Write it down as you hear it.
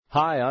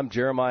Hi, I'm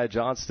Jeremiah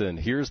Johnston.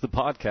 Here's the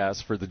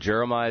podcast for The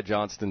Jeremiah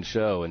Johnston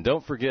Show. And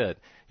don't forget,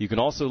 you can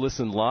also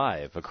listen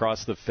live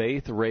across the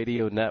Faith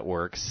Radio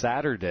Network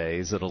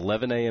Saturdays at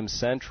 11 a.m.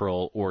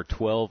 Central or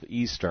 12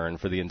 Eastern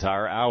for the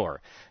entire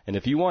hour. And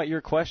if you want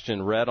your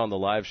question read on the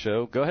live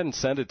show, go ahead and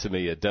send it to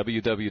me at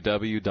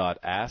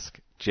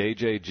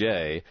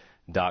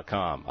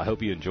www.askjjj.com. I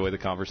hope you enjoy the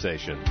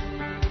conversation.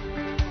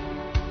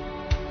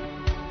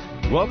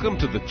 Welcome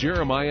to The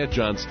Jeremiah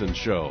Johnston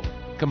Show,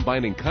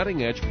 combining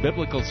cutting-edge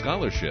biblical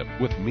scholarship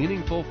with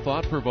meaningful,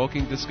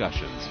 thought-provoking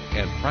discussions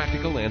and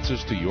practical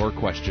answers to your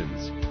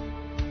questions.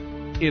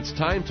 It's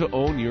time to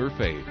own your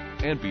faith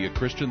and be a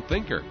Christian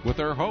thinker with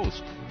our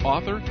host,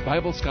 author,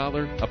 Bible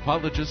scholar,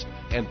 apologist,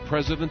 and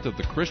president of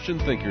the Christian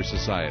Thinker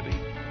Society,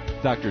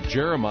 Dr.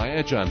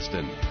 Jeremiah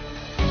Johnston.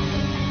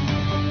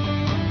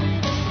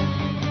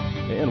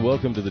 And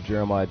welcome to the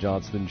Jeremiah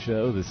Johnston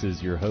Show. This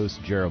is your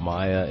host,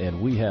 Jeremiah,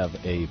 and we have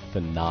a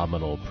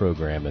phenomenal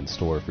program in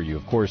store for you.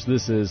 Of course,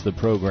 this is the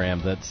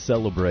program that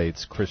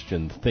celebrates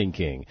Christian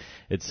thinking.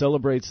 It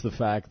celebrates the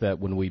fact that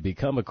when we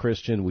become a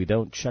Christian, we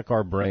don't check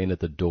our brain at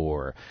the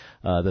door,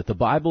 that the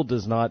Bible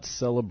does not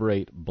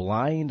celebrate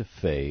blind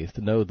faith.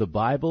 No, the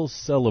Bible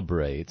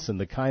celebrates, and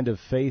the kind of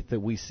faith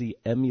that we see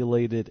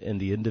emulated in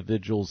the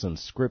individuals in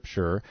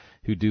Scripture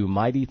who do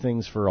mighty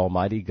things for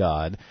Almighty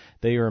God.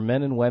 They are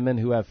men and women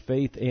who have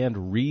faith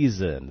and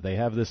reason. They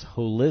have this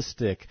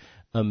holistic,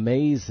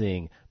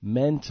 amazing,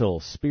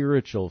 mental,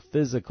 spiritual,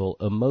 physical,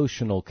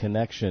 emotional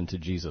connection to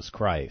Jesus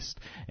Christ.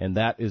 And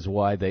that is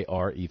why they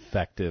are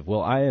effective.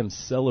 Well, I am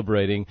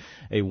celebrating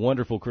a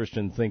wonderful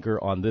Christian thinker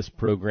on this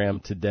program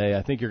today.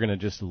 I think you're going to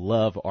just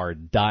love our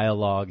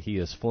dialogue. He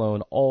has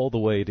flown all the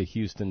way to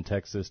Houston,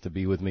 Texas to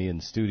be with me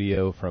in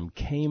studio from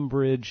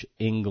Cambridge,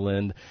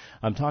 England.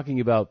 I'm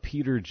talking about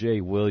Peter J.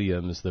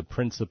 Williams, the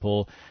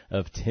principal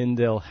of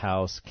Tyndale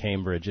House,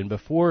 Cambridge. And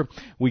before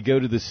we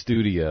go to the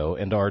studio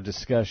and our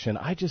discussion,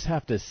 I just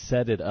have to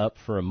set it up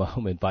for a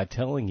moment by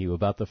telling you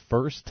about the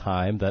first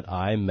time that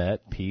I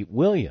met Pete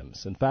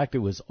Williams. In fact, it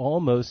was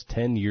almost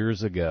 10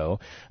 years ago.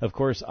 Of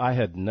course, I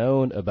had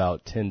known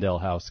about Tyndale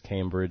House,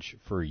 Cambridge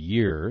for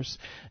years,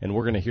 and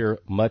we're going to hear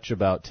much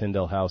about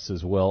Tyndale House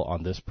as well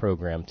on this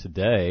program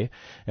today.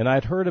 And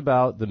I'd heard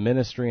about the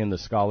ministry and the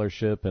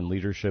scholarship and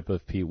leadership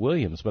of Pete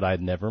Williams, but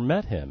I'd never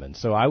met him. And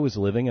so I was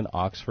living in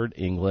Oxford,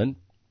 England,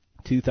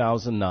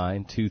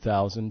 2009,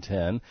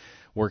 2010,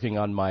 working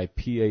on my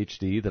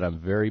PhD that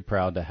I'm very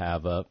proud to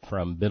have up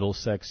from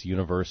Middlesex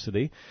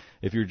University.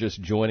 If you're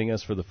just joining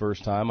us for the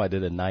first time, I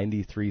did a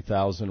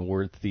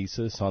 93,000-word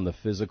thesis on the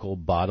physical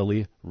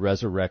bodily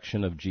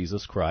resurrection of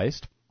Jesus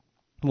Christ.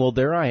 Well,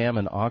 there I am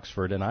in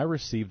Oxford, and I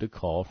received a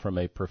call from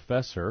a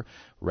professor,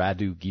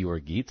 Radu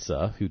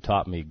Georgitsa, who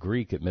taught me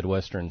Greek at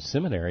Midwestern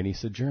Seminary, and he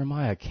said,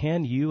 Jeremiah,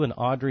 can you and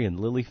Audrey and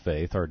Lily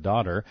Faith, our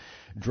daughter,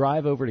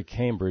 drive over to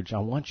Cambridge? I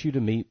want you to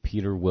meet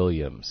Peter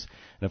Williams.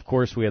 And, of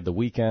course, we had the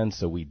weekend,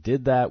 so we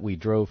did that. We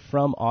drove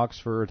from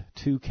Oxford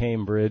to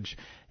Cambridge,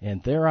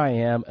 and there I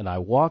am, and I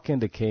walk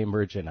into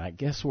Cambridge, and I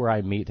guess where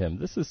I meet him.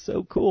 This is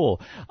so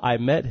cool. I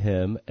met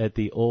him at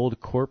the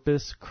old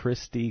Corpus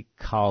Christi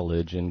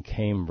College in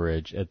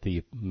Cambridge at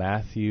the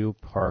Matthew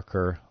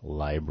Parker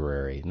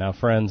Library. Now,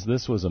 friends,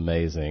 this was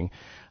amazing.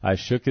 I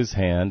shook his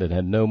hand and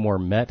had no more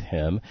met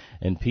him,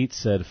 and Pete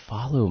said,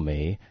 follow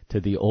me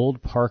to the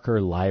old Parker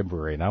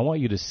Library. And I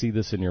want you to see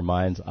this in your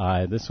mind's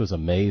eye. This was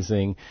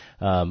amazing.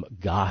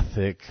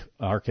 Gothic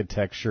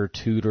architecture,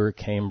 Tudor,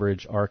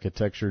 Cambridge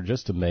architecture,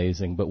 just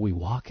amazing. But we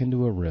walk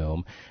into a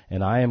room,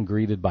 and I am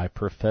greeted by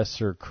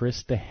Professor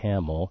Chris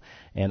DeHamel,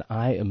 and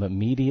I am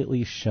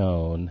immediately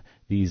shown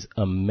these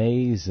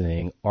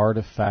amazing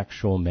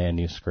artifactual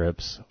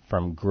manuscripts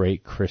from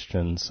great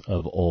Christians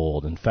of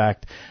old. In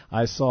fact,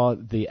 I saw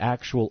the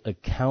actual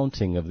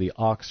accounting of the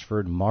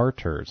Oxford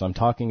martyrs. I'm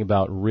talking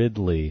about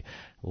Ridley,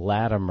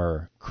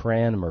 Latimer,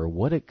 Cranmer,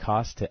 what it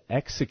cost to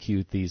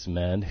execute these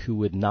men who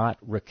would not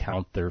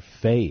recount their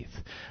faith.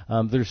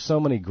 There's so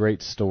many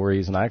great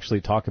stories, and I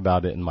actually talk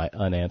about it in my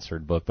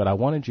unanswered book, but I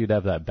wanted you to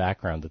have that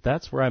background,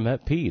 that's where I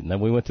met Pete. And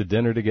then we went to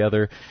dinner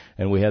together,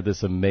 and we had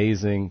this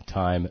amazing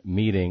time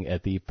meeting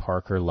at the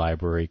Parker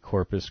Library,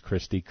 Corpus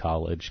Christi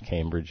College,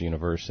 Cambridge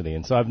University.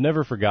 And so I've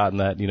never forgotten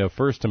that.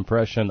 First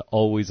impression,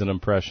 always an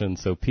impression.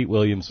 So Pete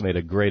Williams made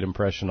a great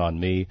impression on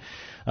me.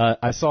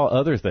 I saw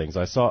other things.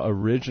 I saw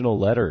original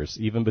letters,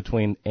 even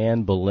between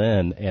Anne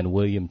Boleyn and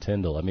William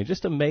Tyndale. I mean,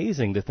 just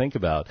amazing to think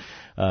about.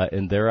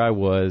 And there I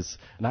was.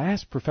 And I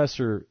asked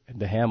Professor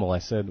DeHamel, I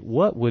said,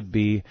 what would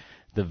be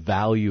the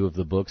value of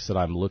the books that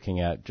I'm looking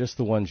at, just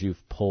the ones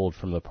you've pulled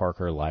from the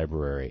Parker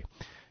Library?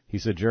 He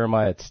said,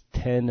 Jeremiah, it's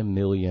 10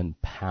 million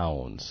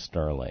pounds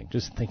sterling.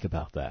 Just think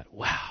about that.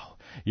 Wow.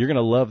 You're going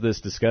to love this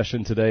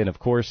discussion today, and of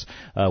course,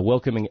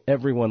 welcoming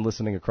everyone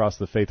listening across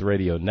the Faith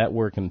Radio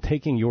Network and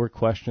taking your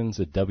questions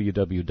at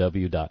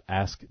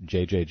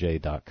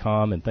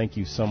www.askjjj.com. And thank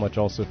you so much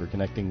also for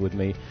connecting with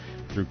me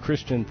through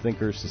Christian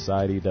Thinkers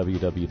Society,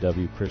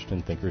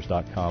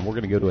 www.christianthinkers.com. We're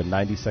going to go to a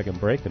 90-second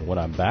break, and when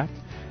I'm back,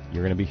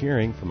 you're going to be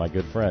hearing from my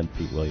good friend,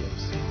 Pete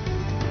Williams.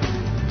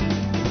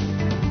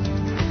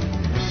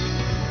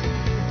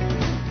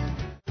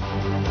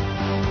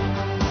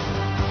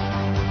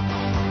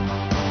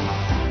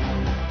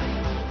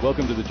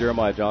 Welcome to the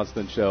Jeremiah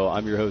Johnston Show.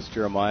 I'm your host,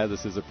 Jeremiah.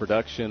 This is a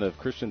production of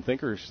Christian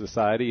Thinkers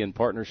Society in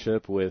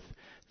partnership with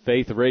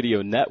Faith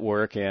Radio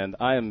Network, and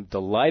I am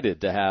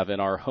delighted to have in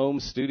our home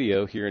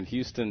studio here in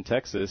Houston,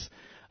 Texas,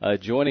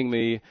 joining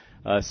me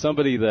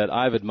somebody that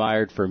I've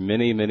admired for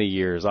many, many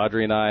years.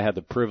 Audrey and I had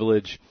the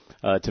privilege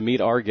to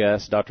meet our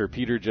guest, Dr.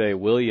 Peter J.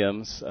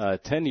 Williams,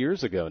 10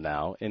 years ago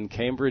now in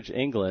Cambridge,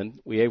 England.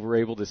 We were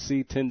able to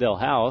see Tyndale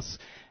House,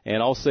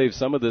 and I'll save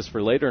some of this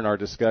for later in our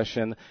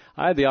discussion.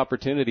 I had the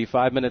opportunity,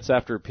 5 minutes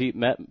after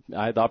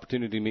I had the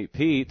opportunity to meet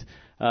Pete.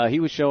 He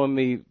was showing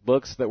me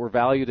books that were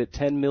valued at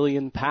 £10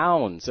 million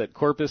at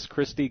Corpus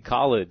Christi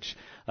College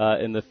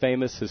in the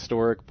famous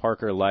historic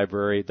Parker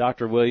Library.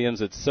 Dr.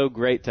 Williams, it's so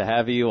great to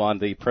have you on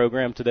the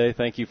program today.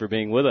 Thank you for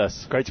being with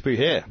us. Great to be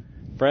here.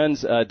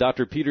 Friends,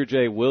 Dr. Peter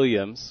J.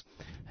 Williams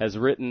has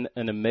written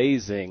an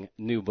amazing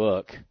new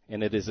book,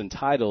 and it is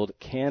entitled,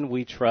 Can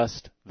We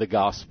Trust the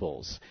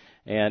Gospels?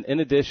 And in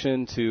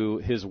addition to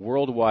his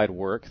worldwide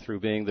work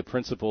through being the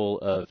principal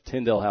of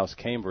Tyndale House,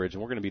 Cambridge,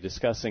 and we're going to be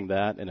discussing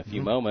that in a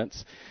few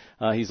moments,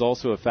 he's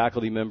also a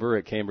faculty member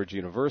at Cambridge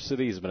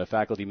University. He's been a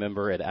faculty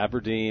member at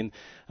Aberdeen.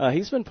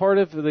 He's been part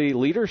of the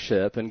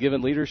leadership and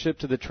given leadership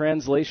to the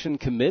translation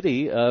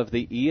committee of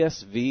the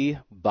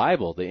ESV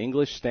Bible, the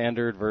English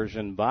Standard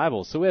Version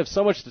Bible. So we have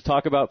so much to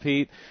talk about,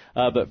 Pete.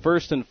 But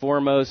first and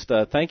foremost,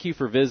 thank you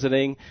for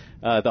visiting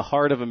the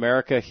heart of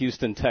America,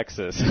 Houston,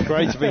 Texas.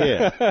 Great to be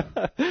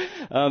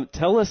here.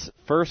 Tell us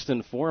first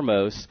and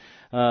foremost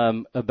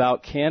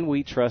about Can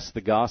We Trust the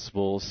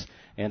Gospels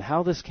and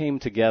how this came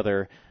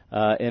together.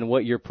 And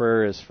what your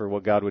prayer is for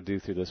what God would do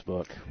through this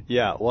book.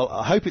 Yeah, well,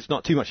 I hope it's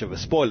not too much of a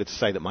spoiler to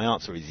say that my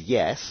answer is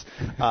yes.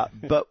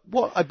 But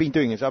what I've been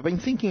doing is I've been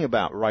thinking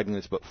about writing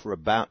this book for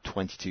about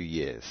 22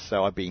 years.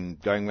 So I've been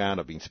going around,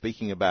 I've been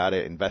speaking about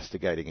it,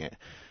 investigating it.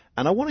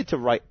 And I wanted to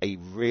write a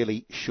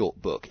really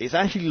short book. It's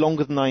actually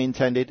longer than I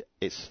intended.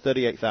 It's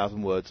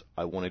 38,000 words.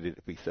 I wanted it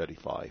to be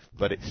 35.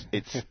 But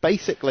it's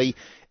basically,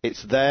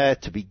 it's there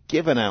to be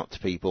given out to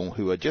people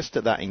who are just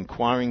at that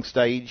inquiring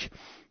stage,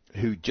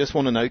 who just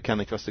want to know, can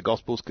they trust the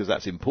Gospels? Because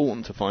that's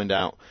important to find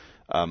out,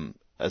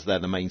 as they're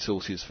the main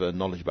sources for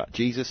knowledge about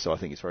Jesus. So I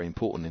think it's very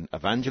important in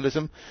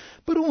evangelism.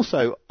 But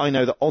also, I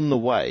know that on the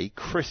way,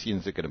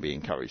 Christians are going to be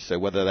encouraged. So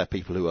whether they're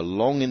people who are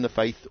long in the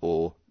faith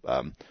or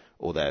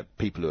they're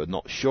people who are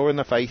not sure in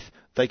the faith,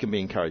 they can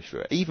be encouraged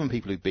through it. Even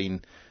people who've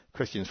been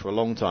Christians for a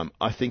long time,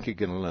 I think are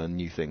going to learn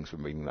new things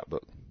from reading that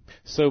book.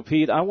 So,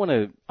 Pete, I want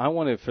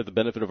to, for the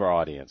benefit of our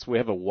audience, we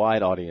have a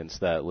wide audience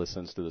that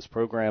listens to this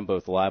program,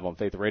 both live on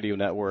Faith Radio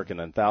Network and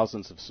then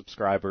thousands of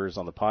subscribers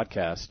on the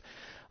podcast.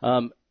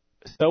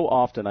 So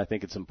often I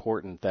think it's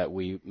important that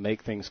we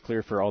make things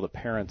clear for all the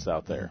parents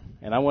out there.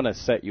 And I want to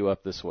set you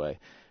up this way.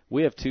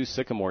 We have 2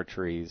 sycamore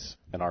trees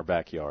in our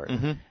backyard.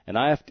 Mm-hmm.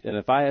 And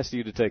if I asked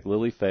you to take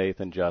Lily,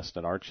 Faith, and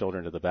Justin, our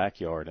children, to the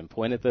backyard and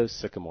point at those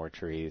sycamore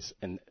trees,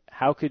 and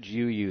how could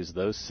you use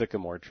those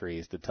sycamore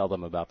trees to tell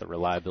them about the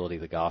reliability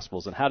of the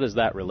Gospels, and how does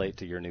that relate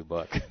to your new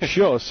book?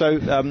 Sure. So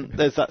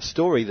there's that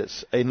story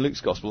that's in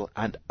Luke's Gospel,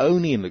 and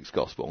only in Luke's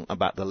Gospel,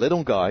 about the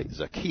little guy,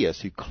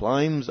 Zacchaeus, who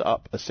climbs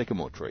up a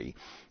sycamore tree,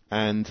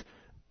 and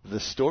the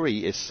story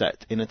is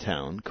set in a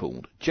town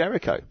called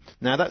Jericho.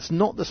 Now, that's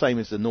not the same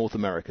as the North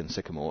American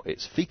sycamore.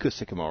 It's Ficus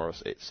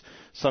sycamorus. It's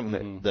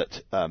something that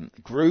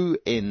grew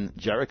in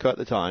Jericho at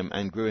the time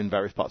and grew in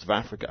various parts of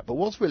Africa. But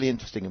what's really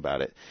interesting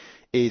about it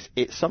is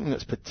it's something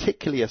that's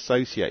particularly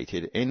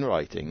associated in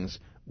writings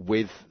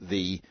with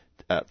the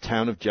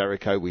town of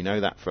Jericho. We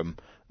know that from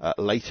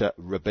later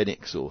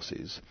rabbinic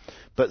sources.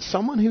 But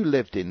someone who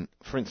lived in,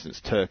 for instance,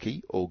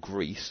 Turkey or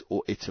Greece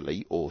or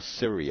Italy or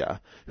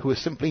Syria, who was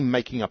simply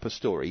making up a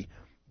story,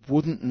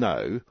 wouldn't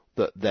know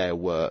that there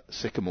were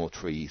sycamore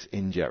trees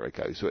in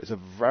Jericho. So it's a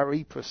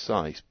very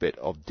precise bit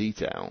of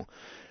detail.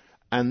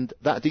 And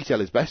that detail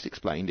is best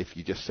explained if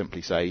you just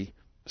simply say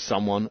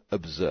someone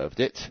observed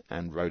it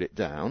and wrote it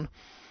down.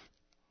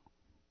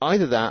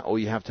 Either that, or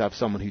you have to have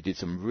someone who did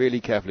some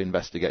really careful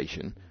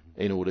investigation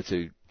in order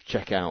to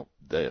check out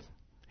the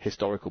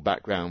historical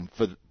background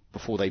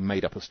before they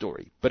made up a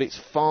story. But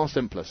it's far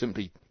simpler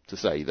simply to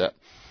say that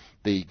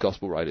the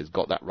gospel writers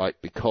got that right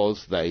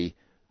because they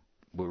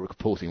were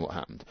reporting what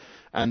happened.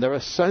 And there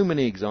are so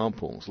many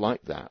examples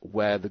like that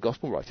where the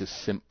gospel writers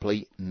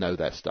simply know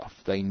their stuff.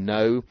 They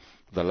know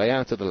the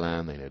layout of the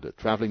land, they know the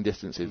travelling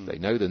distances, they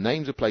know the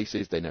names of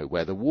places, they know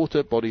where the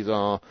water bodies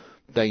are,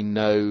 they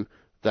know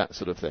that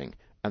sort of thing.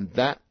 And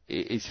that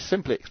is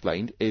simply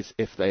explained is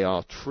if they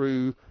are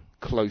true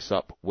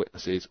close-up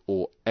witnesses,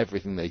 or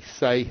everything they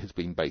say has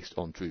been based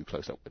on true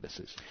close-up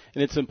witnesses.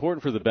 And it's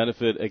important for the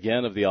benefit,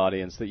 again, of the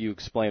audience that you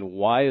explain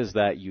why is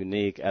that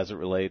unique as it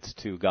relates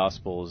to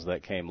Gospels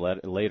that came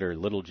later,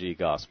 little g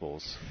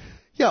Gospels.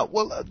 Yeah,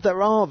 well,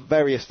 there are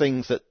various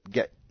things that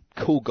get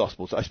called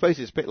Gospels. I suppose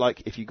it's a bit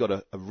like if you've got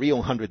a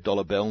real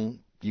 $100 bill,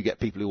 you get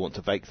people who want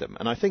to fake them.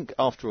 And I think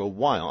after a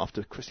while,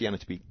 after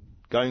Christianity been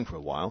going for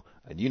a while,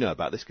 and you know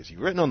about this because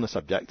you've written on the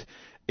subject,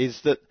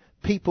 is that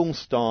people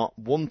start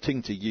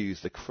wanting to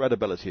use the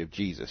credibility of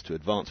Jesus to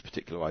advance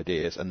particular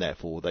ideas, and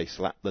therefore they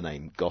slap the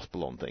name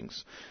gospel on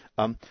things.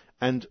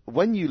 And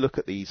when you look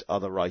at these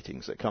other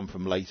writings that come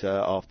from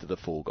later, after the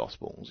four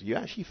Gospels, you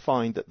actually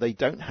find that they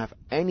don't have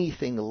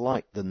anything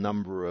like the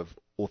number of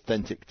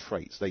authentic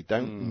traits. They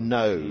don't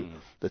know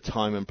the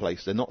time and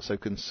place. They're not so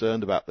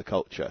concerned about the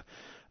culture.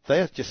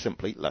 They're just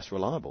simply less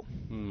reliable.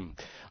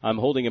 I'm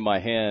holding in my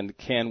hand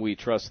Can We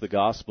Trust the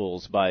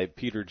Gospels by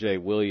Peter J.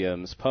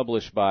 Williams,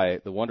 published by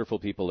the wonderful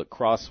people at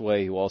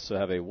Crossway, who also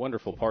have a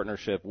wonderful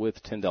partnership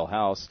with Tyndale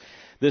House.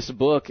 This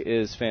book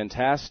is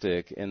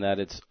fantastic in that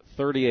it's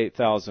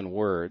 38,000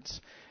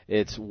 words.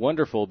 It's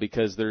wonderful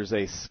because there's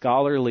a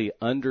scholarly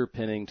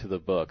underpinning to the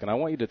book. And I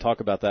want you to talk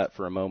about that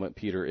for a moment,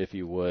 Peter, if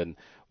you would,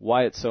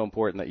 why it's so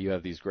important that you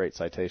have these great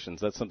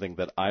citations. That's something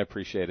that I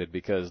appreciated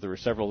because there were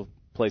several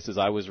places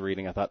I was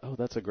reading. I thought, oh,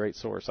 that's a great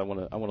source. I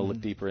want to look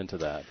deeper into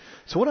that.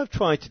 So what I've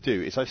tried to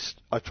do is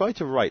I've tried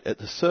to write at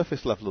the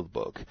surface level of the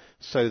book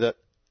so that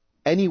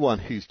anyone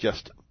who's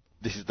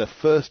this is the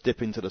first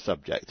dip into the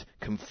subject,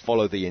 can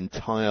follow the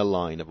entire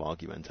line of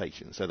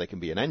argumentation. So they can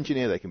be an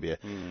engineer, they can be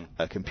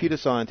a computer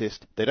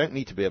scientist, they don't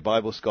need to be a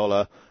Bible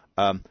scholar,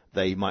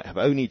 they might have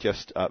only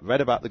just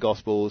read about the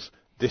Gospels.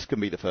 This can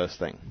be the first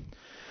thing.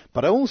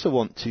 But I also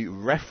want to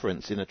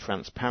reference in a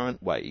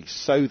transparent way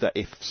so that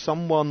if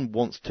someone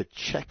wants to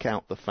check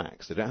out the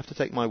facts, they don't have to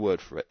take my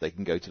word for it, they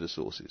can go to the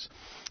sources.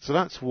 So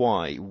that's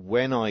why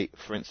when I,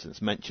 for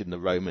instance, mention the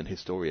Roman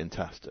historian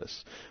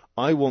Tacitus,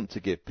 I want to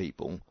give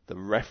people the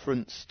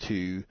reference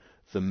to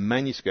the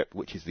manuscript,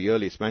 which is the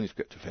earliest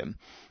manuscript of him,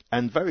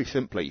 and very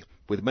simply,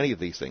 with many of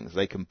these things,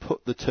 they can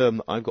put the term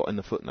that I've got in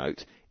the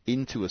footnote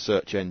into a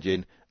search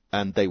engine,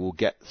 and they will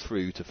get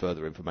through to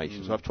further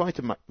information. So I've tried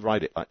to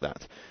write it like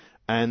that.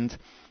 And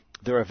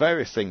there are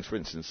various things. For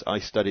instance, I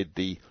studied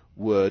the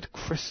word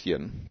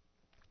Christian,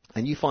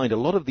 and you find a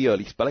lot of the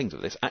early spellings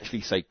of this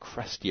actually say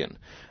Christian.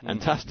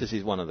 And Tacitus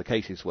is one of the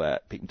cases where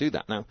people do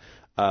that. Now,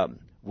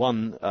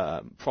 one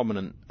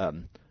prominent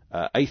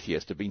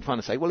atheist had been trying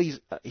to say, well,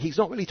 he's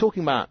not really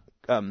talking about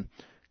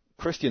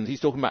Christians, he's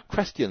talking about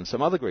Christians,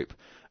 some other group.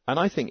 And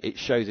I think it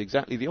shows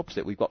exactly the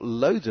opposite. We've got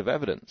loads of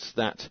evidence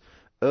that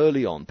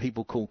early on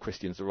people called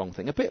Christians the wrong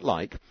thing, a bit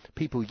like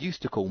people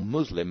used to call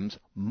Muslims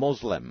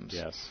Moslems.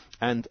 Yes.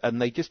 And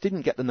they just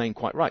didn't get the name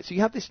quite right. So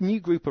you have this new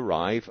group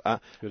arrive, and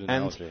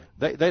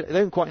they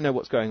don't quite know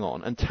what's going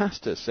on. And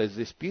Tacitus says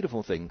this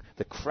beautiful thing,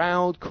 the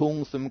crowd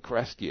calls them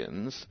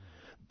Christians,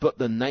 but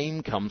the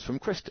name comes from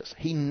Christus.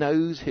 He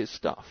knows his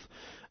stuff.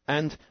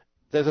 And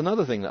there's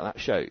another thing that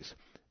shows.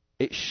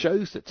 It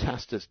shows that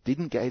Tacitus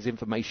didn't get his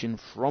information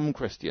from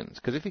Christians,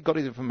 because if he got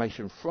his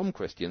information from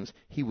Christians,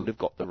 he would have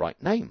got the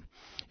right name.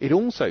 It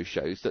also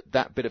shows that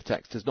that bit of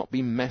text has not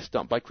been messed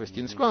up by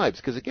Christian scribes,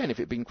 because again, if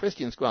it had been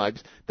Christian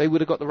scribes, they would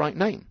have got the right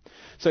name.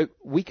 So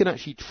we can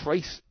actually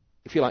trace,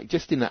 if you like,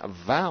 just in that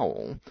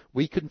vowel,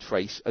 we can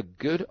trace a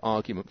good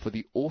argument for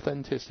the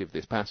authenticity of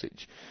this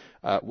passage.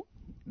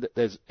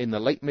 In the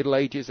late Middle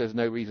Ages, there's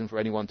no reason for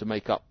anyone to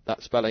make up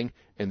that spelling.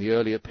 In the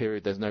earlier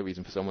period, there's no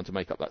reason for someone to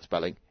make up that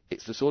spelling.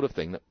 It's the sort of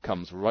thing that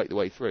comes right the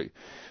way through.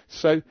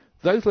 So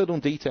those little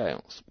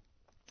details,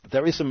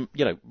 there is some,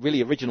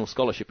 really original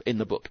scholarship in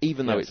the book,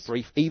 even though it's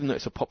brief, even though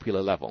it's a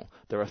popular level.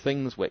 There are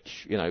things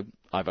which,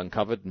 I've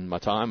uncovered in my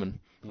time, and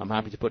I'm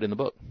happy to put in the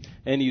book.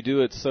 And you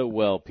do it so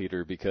well,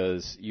 Peter,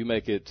 because you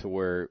make it to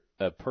where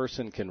a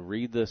person can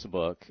read this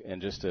book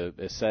in just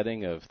a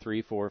setting of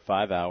 3, 4,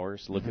 5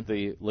 hours, look at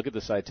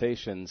the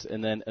citations,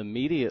 and then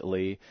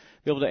immediately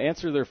be able to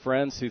answer their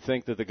friends who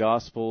think that the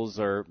Gospels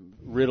are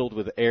riddled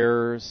with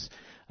errors,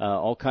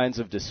 all kinds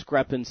of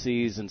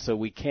discrepancies, and so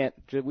we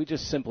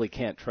just simply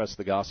can't trust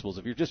the Gospels.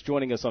 If you're just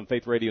joining us on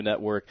Faith Radio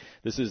Network,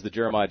 this is the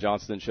Jeremiah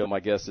Johnston Show. My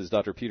guest is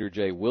Dr. Peter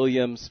J.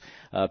 Williams,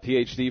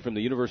 Ph.D. from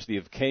the University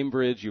of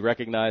Cambridge. You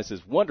recognize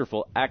his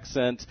wonderful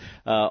accent,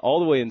 all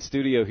the way in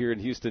studio here in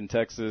Houston,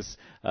 Texas,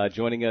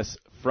 joining us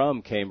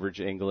from Cambridge,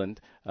 England.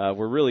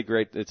 We're really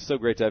great. It's so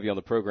great to have you on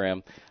the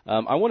program.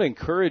 I want to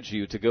encourage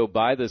you to go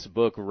buy this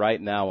book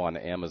right now on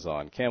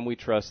Amazon. Can We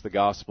Trust the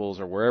Gospels,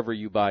 or wherever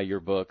you buy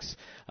your books.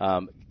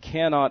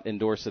 Cannot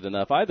endorse it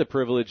enough. I had the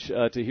privilege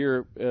to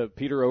hear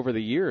Peter over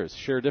the years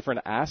share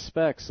different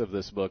aspects of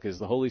this book as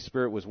the Holy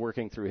Spirit was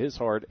working through his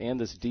heart and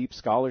this deep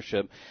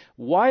scholarship.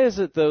 Why is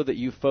it, though, that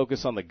you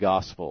focus on the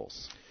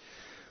Gospels?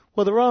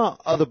 Well, there are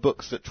other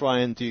books that try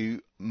and do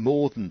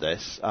more than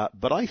this,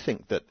 but I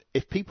think that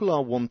if people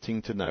are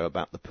wanting to know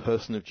about the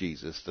person of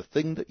Jesus, the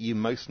thing that you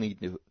most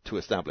need to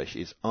establish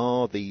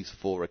are these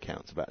 4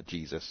 accounts about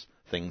Jesus,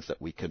 things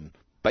that we can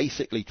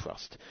basically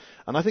trust.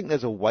 And I think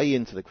there's a way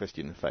into the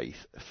Christian faith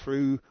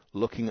through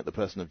looking at the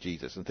person of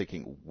Jesus and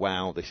thinking,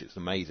 wow, this is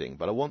amazing.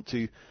 But I want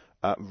to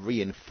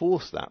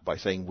reinforce that by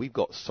saying we've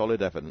got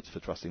solid evidence for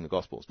trusting the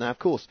Gospels. Now, of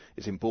course,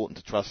 it's important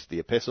to trust the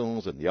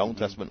epistles and the Old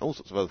Testament, all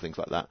sorts of other things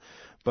like that.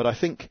 But I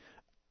think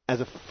as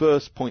a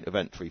first point of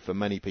entry for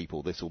many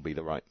people, this will be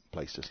the right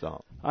place to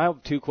start. I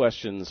have 2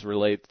 questions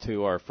relate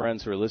to our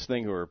friends who are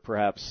listening, who are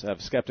perhaps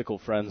have skeptical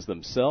friends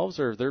themselves,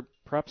 or they're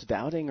perhaps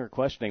doubting or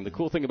questioning. The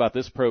cool thing about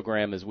this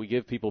program is we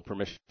give people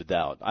permission to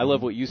doubt. I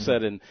love what you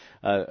said in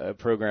a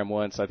program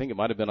once. I think it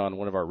might have been on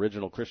one of our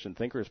original Christian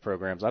Thinkers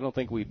programs. I don't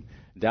think we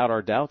doubt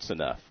our doubts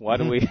enough. Why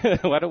do we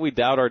why don't we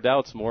doubt our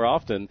doubts more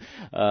often?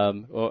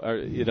 And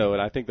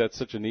I think that's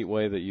such a neat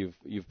way that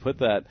you've put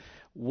that.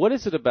 What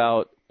is it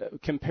about?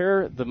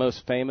 Compare the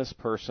most famous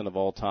person of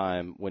all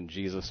time when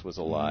Jesus was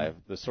alive,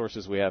 the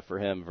sources we have for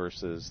him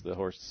versus the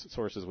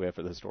sources we have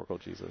for the historical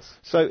Jesus.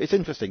 So it's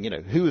interesting,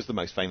 who was the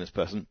most famous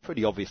person?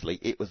 Pretty obviously,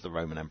 it was the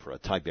Roman Emperor,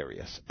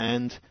 Tiberius.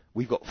 And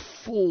we've got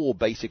 4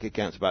 basic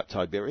accounts about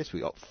Tiberius.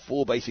 We've got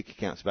 4 basic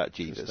accounts about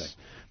Jesus.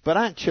 But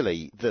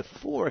actually, the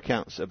 4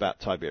 accounts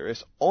about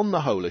Tiberius, on the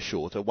whole, are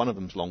shorter. One of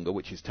them's longer,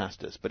 which is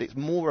Tacitus. But it's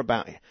more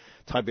about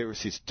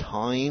Tiberius's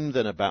time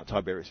than about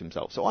Tiberius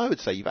himself. So I would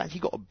say you've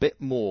actually got a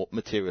bit more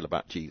material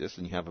about Jesus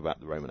than you have about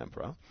the Roman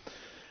Emperor.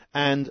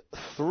 And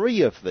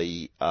 3 of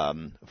the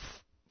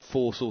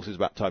 4 sources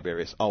about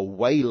Tiberius are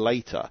way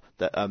later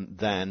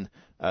than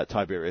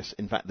Tiberius.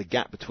 In fact, the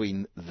gap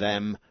between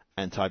them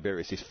and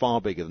Tiberius is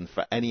far bigger than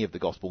for any of the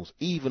Gospels,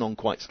 even on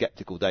quite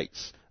skeptical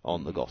dates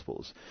on the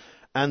Gospels.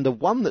 And the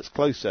one that's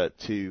closer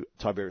to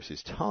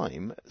Tiberius's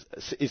time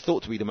is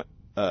thought to be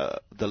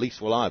the least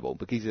reliable,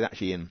 because he's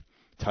actually in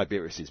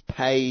Tiberius's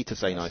pay to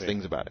say nice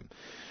things about him.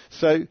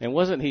 So, and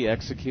wasn't he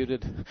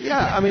executed? Yeah,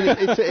 I mean,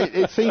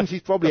 it seems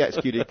he's probably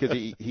executed because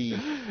he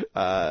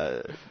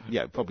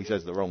probably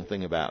says the wrong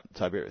thing about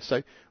Tiberius.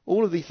 So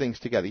all of these things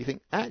together, you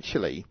think,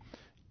 actually,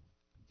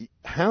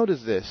 how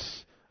does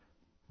this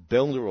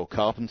builder or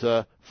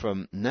carpenter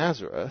from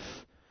Nazareth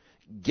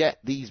get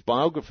these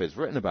biographies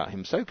written about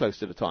him so close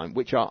to the time,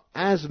 which are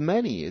as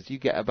many as you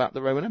get about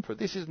the Roman Emperor?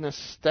 This is an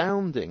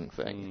astounding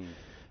thing.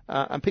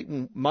 And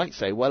people might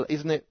say, well,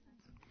 isn't it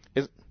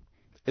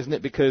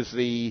because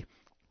the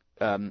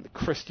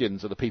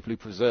Christians are the people who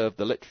preserved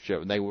the literature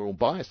and they were all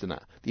biased in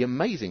that? The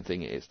amazing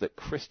thing is that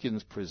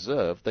Christians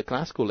preserve the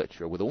classical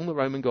literature with all the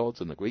Roman gods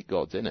and the Greek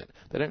gods in it.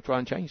 They don't try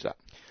and change that.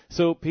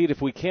 So, Pete,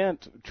 if we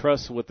can't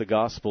trust what the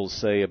Gospels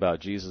say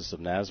about Jesus of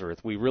Nazareth,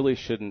 we really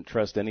shouldn't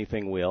trust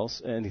anything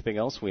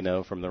else we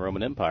know from the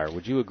Roman Empire.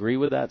 Would you agree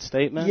with that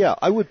statement? Yeah,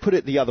 I would put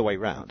it the other way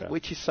round,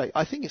 which is say,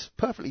 I think it's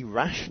perfectly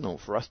rational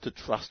for us to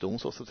trust all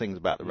sorts of things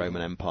about the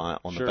Roman Empire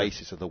on the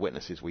basis of the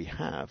witnesses we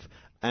have,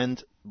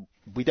 and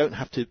we don't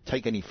have to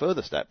take any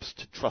further steps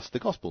to trust the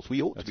Gospels.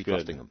 We ought to be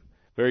trusting them.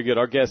 Very good.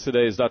 Our guest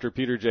today is Dr.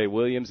 Peter J.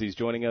 Williams. He's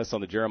joining us on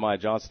the Jeremiah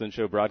Johnston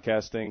Show,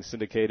 broadcasting,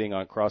 syndicating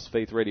on Cross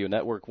Faith Radio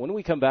Network. When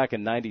we come back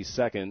in 90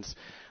 seconds,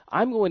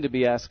 I'm going to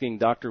be asking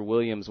Dr.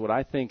 Williams what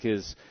I think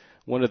is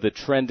one of the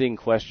trending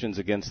questions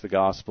against the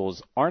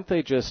Gospels. Aren't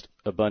they just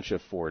a bunch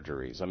of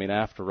forgeries? I mean,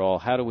 after all,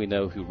 how do we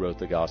know who wrote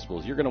the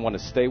Gospels? You're going to want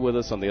to stay with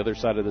us on the other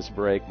side of this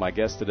break. My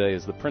guest today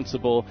is the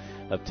principal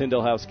of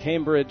Tyndale House,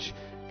 Cambridge.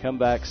 Come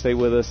back, stay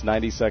with us,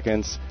 90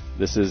 seconds.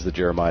 This is the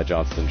Jeremiah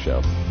Johnston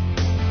Show.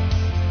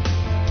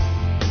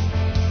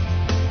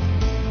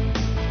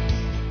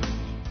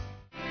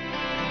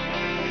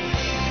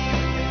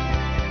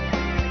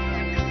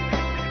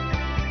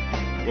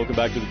 Welcome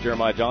back to the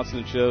Jeremiah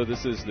Johnston Show.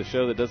 This is the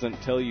show that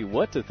doesn't tell you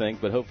what to think,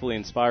 but hopefully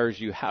inspires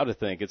you how to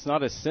think. It's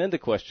not a sin to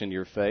question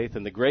your faith,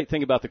 and the great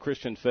thing about the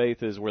Christian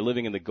faith is we're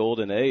living in the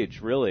golden age,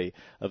 really,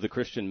 of the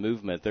Christian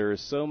movement. There are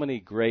so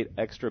many great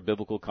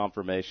extra-biblical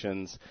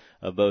confirmations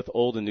of both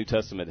Old and New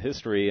Testament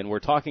history, and we're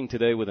talking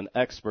today with an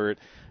expert,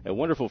 a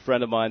wonderful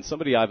friend of mine,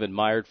 somebody I've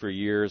admired for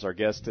years. Our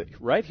guest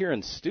right here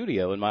in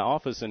studio in my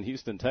office in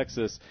Houston,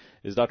 Texas,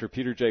 is Dr.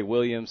 Peter J.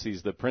 Williams.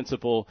 He's the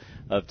principal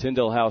of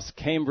Tyndale House,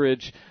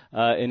 Cambridge,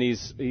 and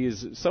he's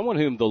someone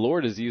whom the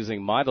Lord is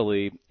using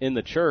mightily in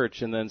the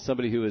church, and then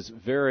somebody who is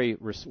very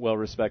well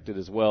respected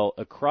as well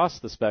across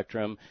the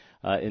spectrum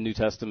in New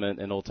Testament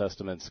and Old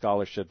Testament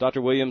scholarship.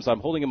 Dr. Williams, I'm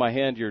holding in my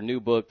hand your new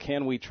book,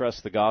 Can We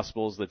Trust the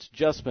Gospels, that's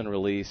just been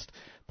released,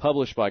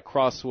 published by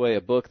Crossway,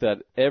 a book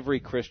that every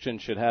Christian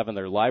should have in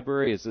their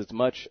library. It's as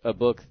much a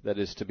book that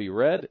is to be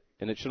read,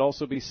 and it should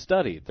also be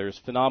studied. There's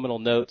phenomenal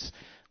notes.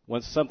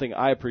 Something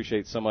I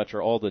appreciate so much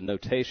are all the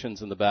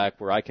notations in the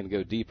back where I can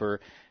go deeper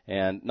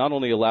and not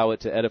only allow it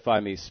to edify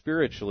me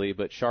spiritually,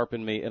 but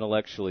sharpen me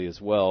intellectually as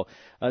well.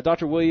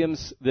 Dr.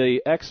 Williams, the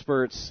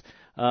experts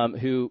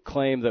who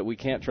claim that we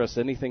can't trust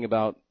anything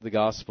about the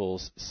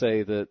Gospels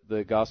say that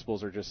the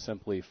Gospels are just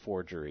simply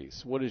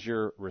forgeries. What is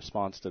your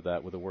response to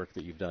that with the work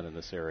that you've done in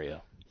this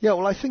area? Yeah,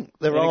 well, I think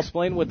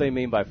explain what they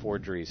mean by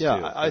forgeries, too.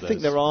 Yeah, I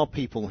think there are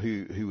people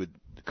who would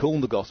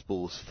call the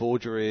Gospels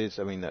forgeries.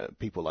 I mean,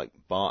 people like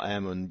Bart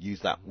Ehrman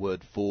use that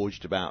word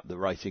forged about the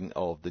writing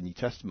of the New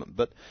Testament.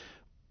 But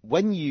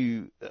when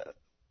you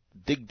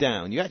dig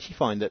down, you actually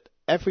find that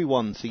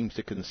everyone seems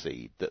to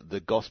concede that the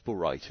Gospel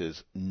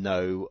writers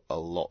know a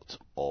lot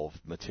of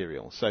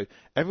material. So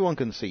everyone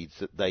concedes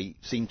that they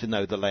seem to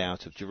know the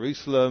layout of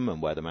Jerusalem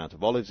and where the Mount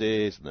of Olives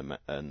is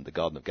and the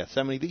Garden of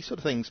Gethsemane. These sort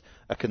of things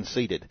are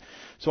conceded.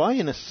 So I,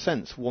 in a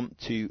sense, want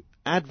to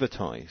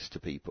advertise to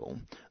people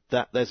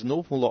that there's an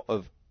awful lot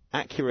of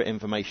accurate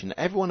information that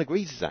everyone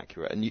agrees is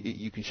accurate, and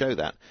you can show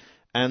that.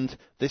 And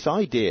this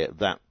idea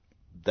that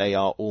they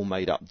are all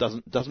made up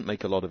doesn't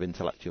make a lot of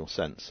intellectual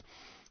sense.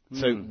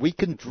 So we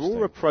can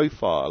draw a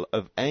profile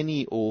of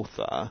any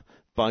author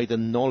by the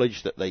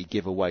knowledge that they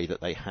give away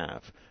that they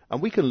have.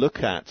 And we can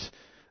look at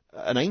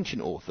an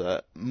ancient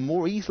author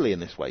more easily in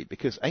this way,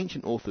 because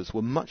ancient authors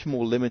were much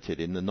more limited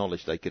in the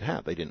knowledge they could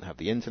have. They didn't have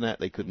the internet.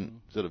 They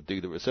couldn't sort of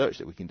do the research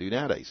that we can do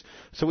nowadays.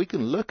 So we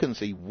can look and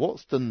see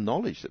what's the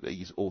knowledge that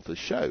these authors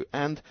show.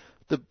 And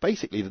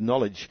basically the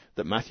knowledge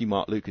that Matthew,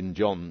 Mark, Luke and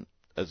John,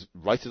 as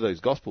writers of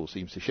those Gospels,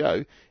 seems to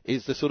show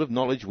is the sort of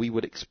knowledge we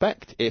would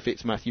expect if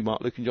it's Matthew,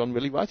 Mark, Luke and John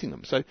really writing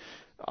them. So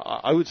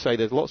I would say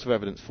there's lots of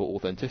evidence for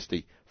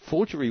authenticity.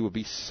 Forgery would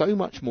be so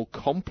much more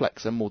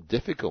complex and more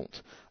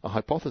difficult a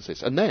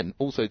hypothesis. And then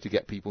also to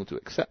get people to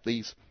accept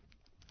these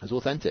as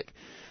authentic.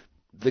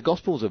 The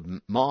Gospels of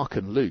Mark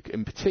and Luke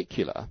in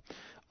particular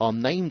are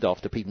named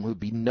after people who would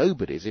be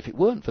nobodies if it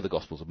weren't for the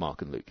Gospels of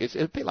Mark and Luke. It's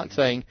a bit like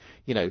saying,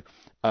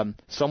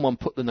 someone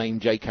put the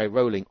name J.K.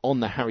 Rowling on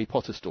the Harry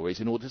Potter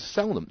stories in order to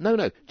sell them.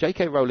 No,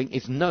 J.K. Rowling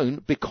is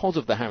known because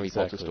of the Harry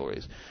Potter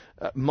stories.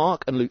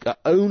 Mark and Luke are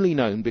only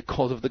known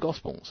because of the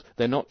Gospels.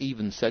 They're not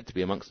even said to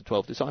be amongst the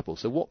 12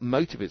 disciples. So what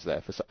motive is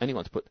there for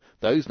anyone to put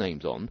those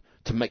names on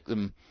to make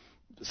them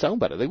sell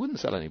better? They wouldn't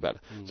sell any better.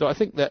 So I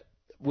think that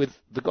with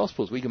the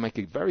Gospels, we can make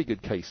a very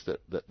good case that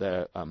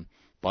they're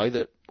by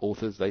the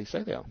authors they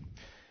say they are.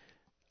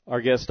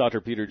 Our guest, Dr.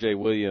 Peter J.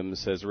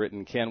 Williams, has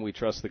written, Can We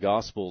Trust the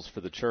Gospels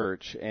for the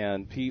Church?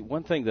 And Pete,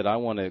 one thing that I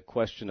want to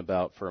question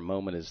about for a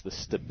moment is the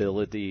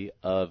stability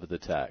of the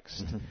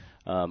text.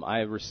 I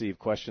have received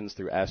questions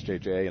through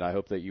AskJJ, and I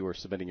hope that you are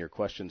submitting your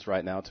questions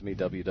right now to me,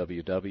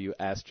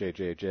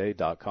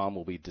 www.askjjj.com.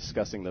 We'll be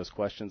discussing those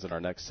questions in our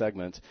next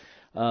segment.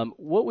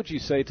 What would you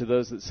say to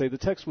those that say the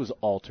text was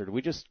altered?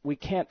 We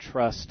can't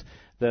trust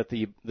that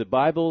the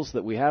Bibles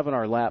that we have in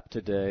our lap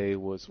today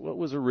was what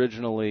was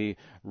originally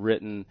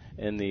written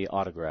in the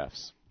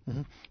autographs.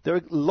 There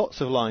are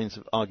lots of lines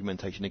of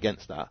argumentation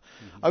against that.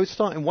 I would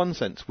start in one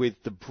sense with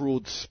the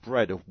broad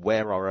spread of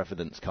where our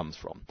evidence comes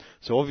from.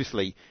 So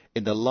obviously,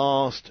 in the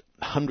last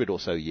 100 or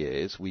so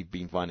years, we've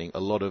been finding a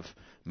lot of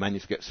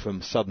manuscripts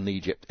from southern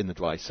Egypt in the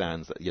dry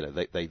sands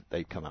that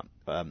they've come up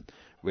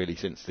really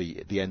since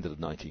the end of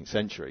the 19th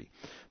century.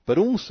 But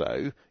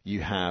also, you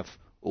have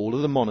all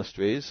of the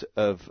monasteries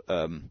of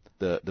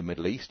the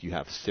Middle East. You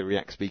have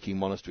Syriac-speaking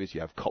monasteries.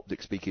 You have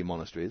Coptic-speaking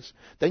monasteries.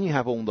 Then you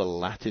have all the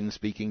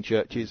Latin-speaking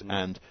churches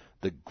and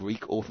the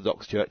Greek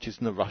Orthodox churches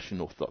and the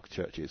Russian Orthodox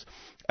churches.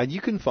 And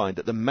you can find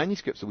that the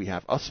manuscripts that we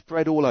have are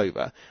spread all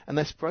over, and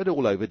they're spread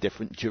all over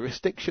different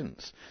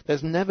jurisdictions.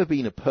 There's never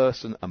been a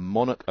person, a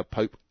monarch, a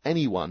pope,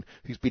 anyone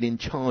who's been in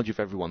charge of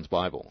everyone's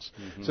Bibles.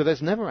 So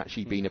there's never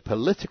actually been a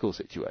political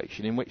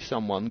situation in which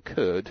someone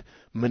could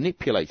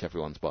manipulate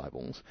everyone's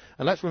Bibles.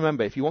 And let's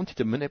remember, if you wanted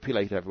to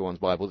manipulate everyone's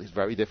Bible, it's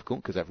very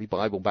difficult because every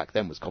Bible back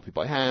then was copied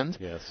by hand.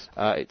 Yes.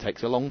 It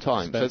takes a long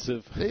time.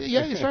 Expensive. So,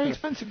 yeah, it's very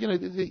expensive.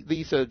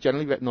 These are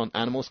generally written on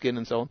animal skin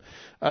and so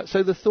on.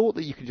 So the thought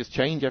that you can just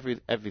change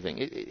everything,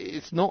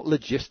 it's not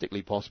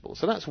logistically possible.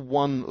 So that's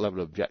one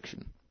level of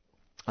objection.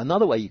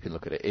 Another way you can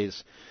look at it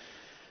is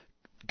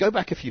go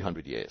back a few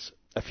hundred years.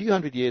 A few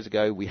hundred years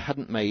ago, we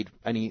hadn't made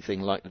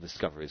anything like the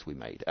discoveries we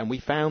made. And we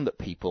found that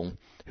people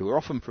who were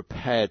often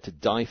prepared to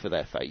die for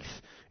their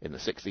faith in the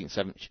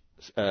 16th,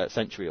 17th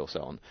century or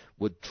so on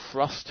would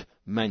trust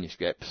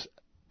manuscripts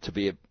to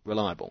be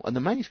reliable. And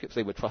the manuscripts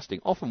they were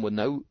trusting often were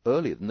no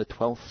earlier than the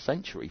 12th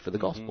century for the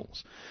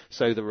Gospels.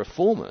 So the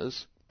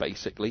reformers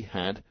basically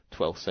had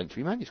 12th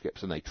century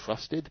manuscripts, and they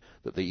trusted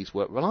that these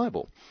were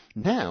reliable.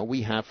 Now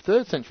we have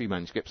 3rd century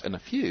manuscripts and a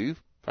few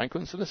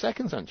fragments from the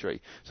 2nd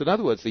century. So in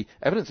other words, the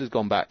evidence has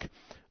gone back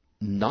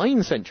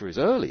 9 centuries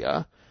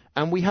earlier,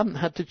 and we haven't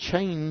had to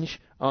change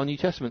our New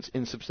Testaments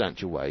in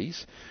substantial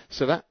ways.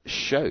 So that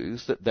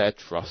shows that their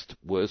trust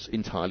was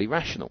entirely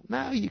rational.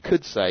 Now you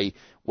could say,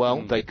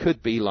 well, they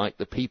could be like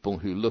the people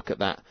who look at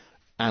that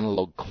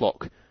analog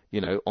clock,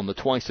 on the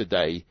twice a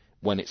day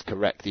when it's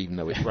correct, even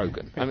though it's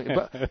broken. I mean,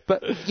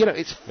 but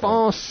it's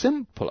far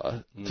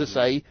simpler to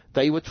say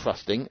they were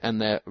trusting,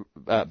 and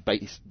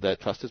their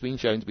trust has been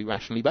shown to be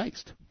rationally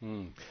based.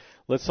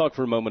 Let's talk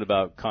for a moment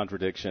about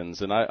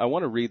contradictions, and I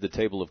want to read the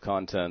table of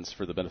contents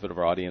for the benefit of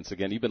our audience.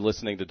 Again, you've been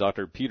listening to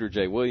Dr. Peter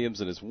J. Williams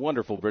and his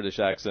wonderful British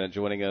accent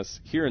joining us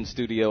here in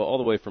studio all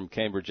the way from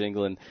Cambridge,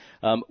 England.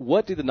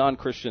 What do the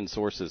non-Christian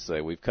sources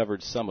say? We've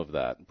covered some of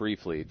that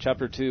briefly.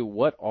 Chapter 2,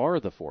 what are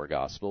the 4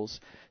 Gospels?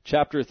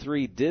 Chapter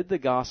 3, did the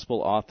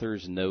Gospel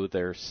authors know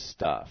their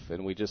stuff?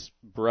 And we just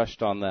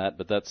brushed on that,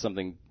 but that's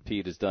something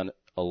Pete has done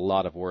a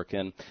lot of work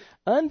in.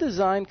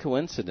 Undesigned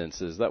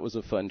coincidences, that was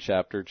a fun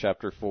chapter,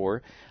 chapter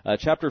 4.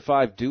 Chapter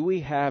 5, do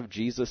we have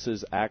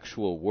Jesus'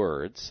 actual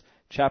words?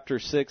 Chapter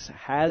 6,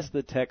 has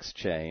the text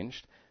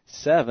changed?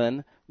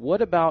 7,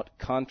 what about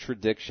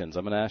contradictions?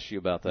 I'm going to ask you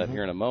about that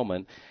here in a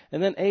moment.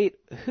 And then 8,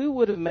 who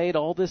would have made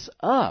all this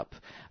up?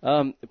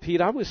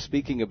 Pete, I was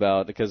speaking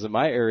about, because in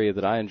my area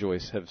that I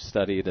have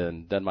studied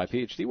and done my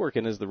PhD work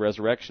in is the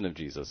resurrection of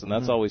Jesus. And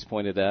that's always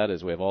pointed at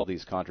as we have all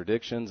these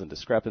contradictions and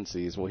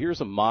discrepancies. Well,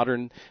 here's a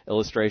modern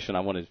illustration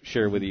I want to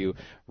share with you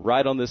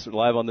live on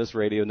this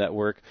radio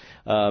network.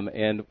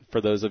 And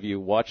for those of you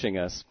watching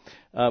us,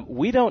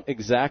 We don't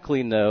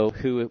exactly know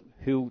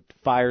who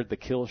fired the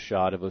kill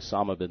shot of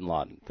Osama bin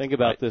Laden. Think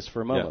about this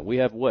for a moment. Yeah. We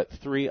have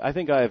I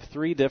think I have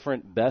 3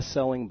 different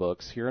best-selling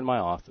books here in my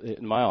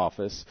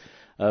office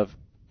of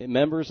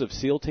members of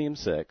SEAL Team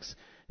 6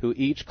 who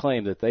each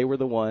claimed that they were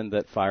the one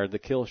that fired the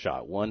kill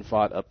shot. One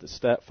fired up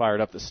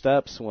the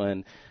steps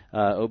when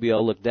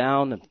OBL looked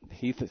down, and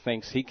he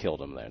thinks he killed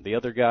him there. The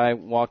other guy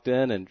walked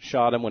in and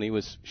shot him when he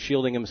was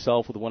shielding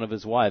himself with one of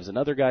his wives.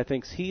 Another guy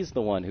thinks he's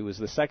the one who was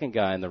the second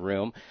guy in the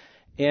room.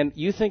 And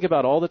you think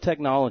about all the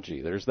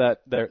technology. There's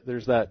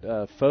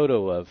that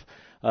photo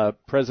of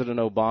President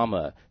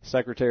Obama,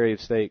 Secretary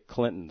of State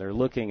Clinton. They're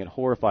looking and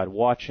horrified,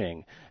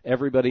 watching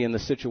everybody in the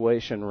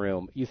Situation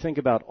Room. You think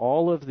about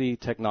all of the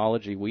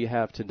technology we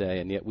have today,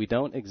 and yet we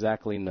don't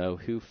exactly know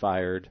who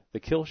fired the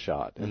kill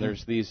shot. And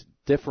there's these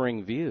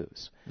differing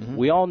views.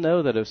 We all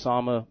know that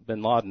Osama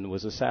bin Laden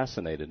was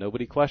assassinated.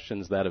 Nobody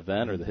questions that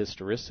event or the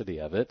historicity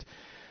of it.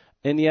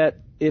 And yet,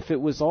 if it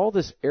was all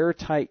this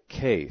airtight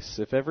case,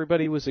 if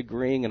everybody was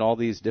agreeing in all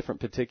these different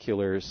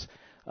particulars,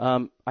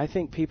 I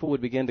think people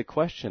would begin to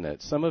question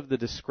it. Some of the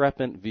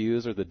discrepant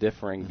views or the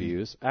differing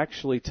views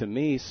actually, to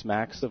me,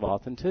 smacks of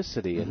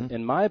authenticity. And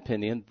in my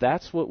opinion,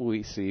 that's what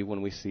we see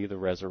when we see the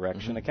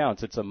resurrection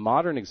accounts. It's a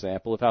modern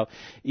example of how,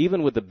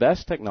 even with the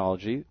best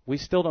technology, we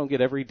still don't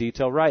get every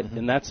detail right.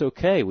 And that's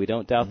okay. We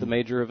don't doubt the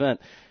major event.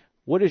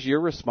 What is your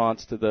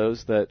response to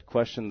those that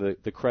question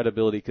the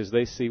credibility because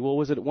they see, well,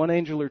 was it 1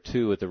 angel or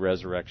 2 at the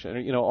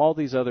resurrection? You know, all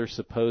these other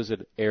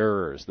supposed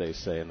errors, they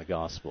say, in the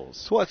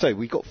Gospels. So what I'd say,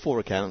 we've got 4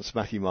 accounts,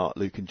 Matthew, Mark,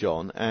 Luke, and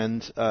John,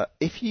 and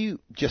if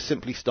you just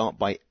simply start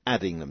by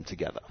adding them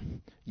together,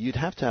 you'd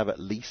have to have at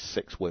least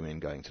 6 women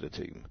going to the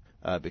tomb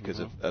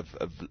because of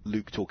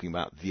Luke talking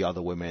about the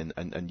other women,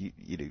 and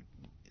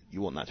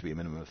you want that to be a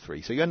minimum of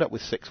 3. So you end up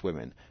with 6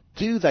 women.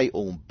 Do they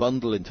all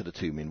bundle into the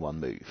tomb in one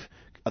move?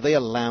 Are they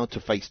allowed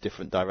to face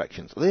different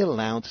directions? Are they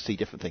allowed to see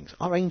different things?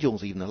 Are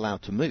angels even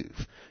allowed to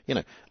move?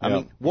 I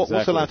mean, what's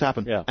allowed to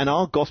happen? Yeah. And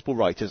are gospel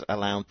writers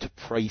allowed to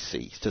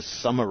précis, to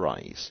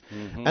summarize?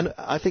 And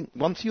I think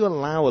once you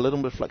allow a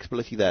little bit of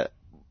flexibility there,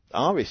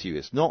 our issue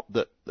is not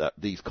that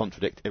these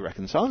contradict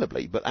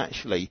irreconcilably, but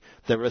actually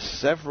there are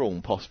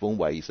several possible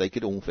ways they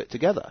could all fit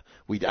together.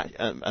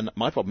 And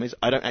my problem is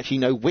I don't actually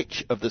know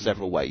which of the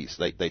several ways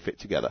they fit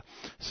together.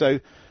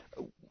 So.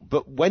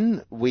 But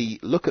when we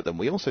look at them,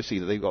 we also see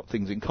that they've got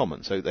things in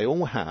common. So they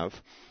all have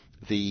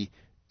the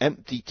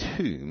empty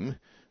tomb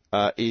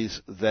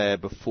is there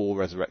before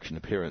resurrection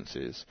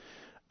appearances.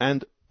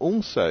 And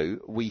also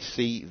we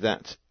see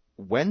that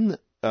when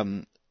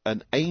an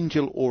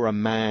angel or a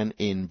man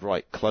in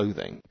bright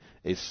clothing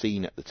is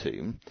seen at the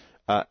tomb,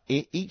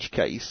 in each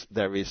case,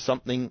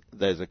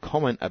 there's a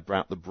comment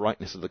about the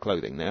brightness of the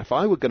clothing. Now, if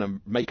I were going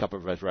to make up a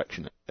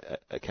resurrection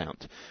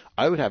account,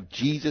 I would have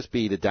Jesus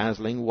be the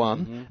dazzling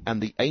one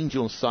and the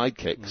angel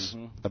sidekicks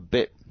a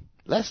bit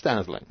less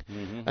dazzling.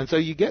 And so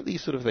you get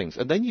these sort of things.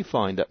 And then you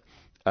find that,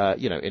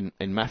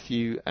 in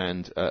Matthew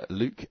and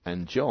Luke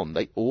and John,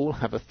 they all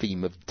have a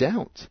theme of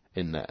doubt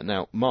in there.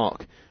 Now,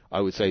 Mark, I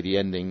would say the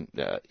ending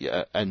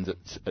ends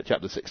at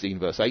chapter 16,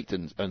 verse 8,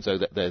 and so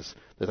that there's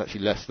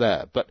actually less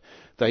there. But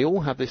they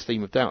all have this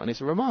theme of doubt, and it's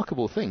a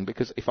remarkable thing,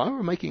 because if I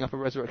were making up a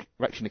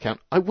resurrection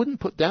account, I wouldn't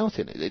put doubt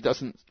in it. It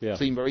doesn't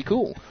seem very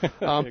cool.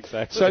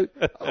 Exactly. So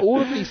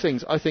all of these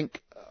things, I think,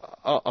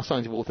 are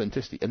signs of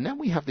authenticity. And then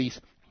we have these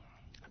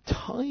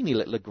tiny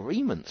little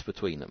agreements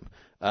between them.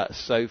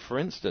 So, for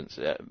instance,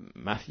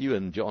 Matthew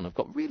and John have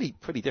got really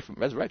pretty different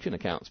resurrection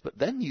accounts, but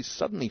then you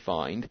suddenly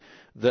find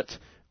that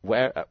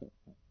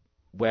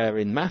where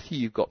in Matthew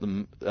you've got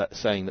them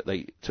saying that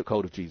they took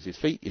hold of Jesus'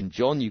 feet. In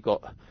John you've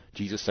got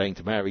Jesus saying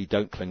to Mary,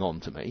 "Don't cling on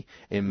to me."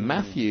 In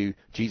Matthew,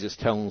 Jesus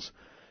tells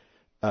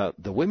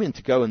the women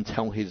to go and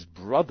tell his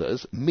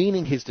brothers,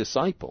 meaning his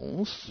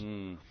disciples.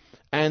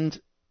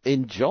 And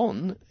in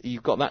John,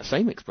 you've got that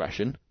same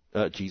expression,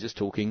 Jesus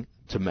talking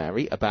to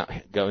Mary about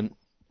go and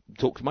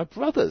talk to my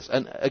brothers.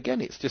 And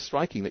again, it's just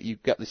striking that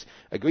you've got this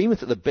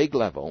agreement at the big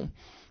level,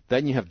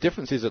 then you have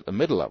differences at the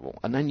middle level,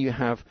 and then you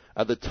have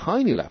at the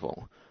tiny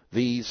level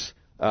these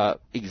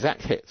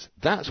exact hits.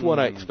 That's what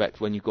I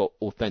expect when you've got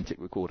authentic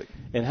recording.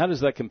 And how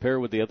does that compare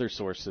with the other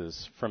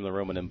sources from the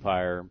Roman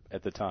Empire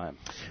at the time?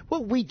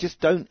 Well, we just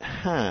don't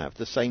have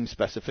the same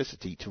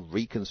specificity to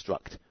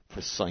reconstruct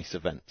precise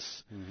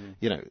events.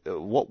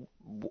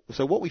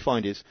 So what we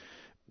find is,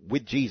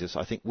 with Jesus,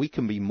 I think we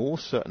can be more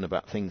certain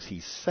about things he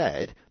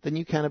said than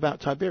you can about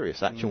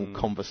Tiberius, actual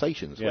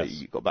conversations where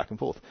you got back and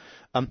forth.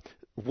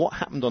 What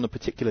happened on a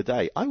particular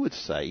day? I would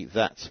say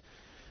that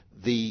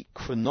the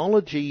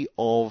chronology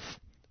of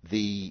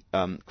the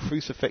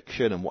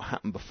crucifixion and what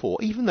happened before,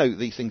 even though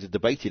these things are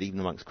debated even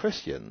amongst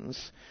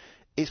Christians,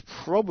 is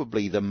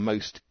probably the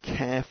most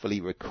carefully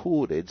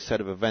recorded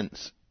set of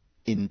events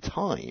in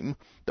time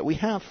that we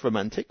have from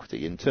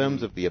antiquity in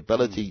terms of the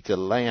ability to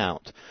lay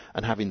out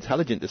and have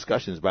intelligent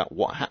discussions about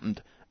what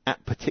happened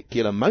at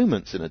particular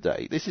moments in a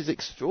day. This is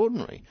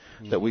extraordinary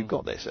that we've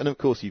got this. And of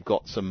course, you've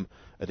got some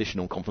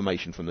additional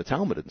confirmation from the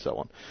Talmud and so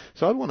on.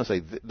 So I want to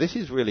say this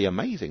is really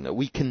amazing that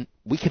we can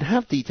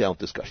have detailed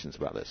discussions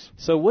about this.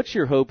 So what's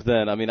your hope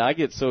then? I mean, I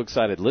get so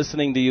excited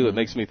listening to you. It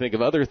makes me think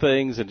of other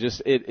things, and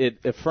just it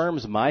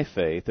affirms my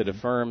faith.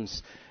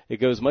 It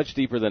goes much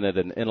deeper than at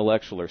an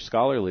intellectual or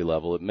scholarly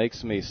level. It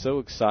makes me so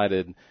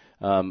excited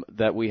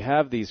that we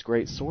have these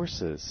great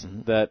sources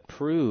that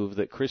prove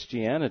that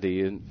Christianity,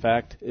 in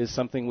fact, is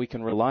something we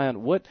can rely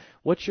on.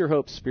 What's your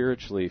hope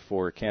spiritually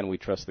for Can We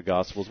Trust the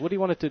Gospels? What do you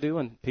want it to do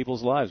in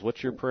people's lives?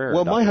 What's your prayer?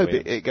 Well, Dr. my hope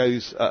Williams? it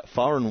goes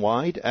far and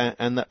wide,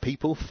 and that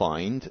people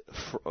find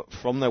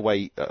from their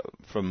way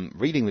from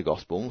reading the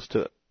Gospels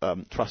to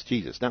trust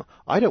Jesus. Now,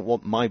 I don't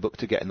want my book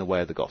to get in the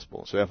way of the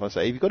Gospel. So if I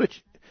say, if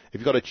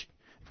you've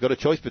got a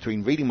choice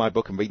between reading my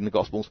book and reading the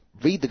Gospels,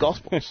 read the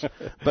Gospels.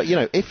 But,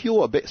 if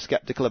you're a bit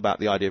skeptical about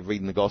the idea of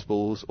reading the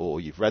Gospels,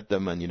 or you've read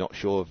them and you're not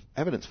sure of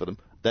evidence for them,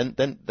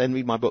 then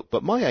read my book.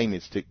 But my aim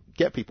is to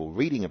get people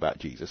reading about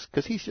Jesus,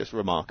 because he's just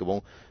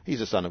remarkable. He's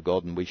the Son of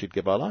God, and we should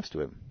give our lives to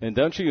him. And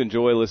don't you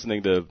enjoy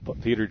listening to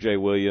Peter J.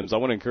 Williams? I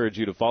want to encourage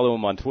you to follow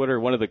him on Twitter.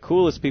 One of the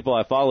coolest people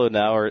I follow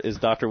now is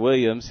Dr.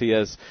 Williams. He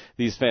has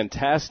these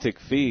fantastic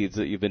feeds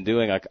that you've been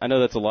doing. I know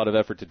that's a lot of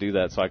effort to do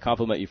that, so I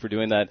compliment you for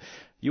doing that.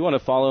 You want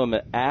to follow him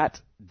at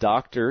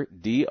Dr.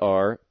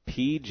 Dr.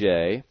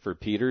 PJ for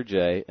Peter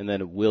J. and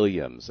then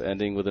Williams,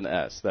 ending with an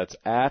S. That's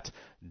at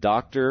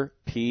Dr.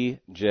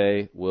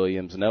 P.J.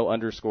 Williams. No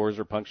underscores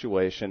or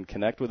punctuation.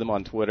 Connect with him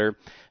on Twitter.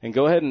 And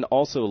go ahead and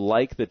also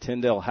like the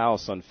Tyndale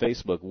House on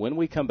Facebook. When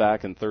we come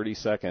back in 30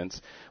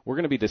 seconds, we're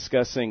going to be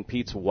discussing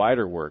Pete's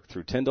wider work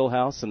through Tyndale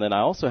House. And then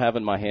I also have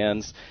in my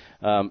hands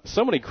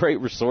so many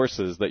great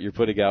resources that you're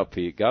putting out,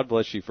 Pete. God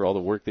bless you for all the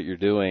work that you're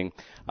doing.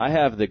 I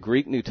have the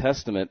Greek New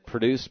Testament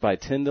produced by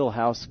Tyndale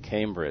House,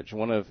 Cambridge.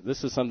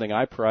 This is something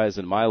I prize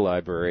in my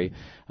library,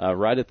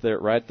 right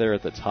there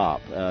at the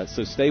top.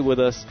 So stay with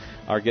us.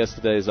 Our guest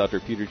today is Dr.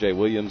 Peter J.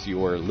 Williams.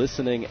 You are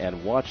listening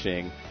and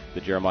watching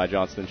the Jeremiah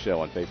Johnston Show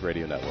on Faith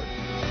Radio Network.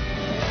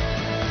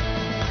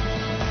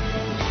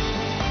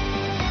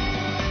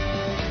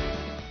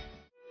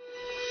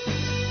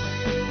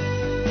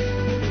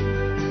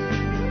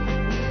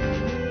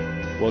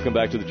 Welcome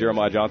back to the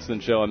Jeremiah Johnston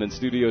Show. I'm in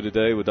studio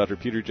today with Dr.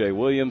 Peter J.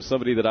 Williams,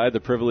 somebody that I had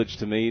the privilege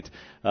to meet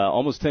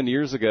almost 10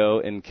 years ago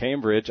in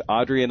Cambridge.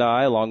 Audrey and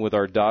I, along with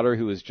our daughter,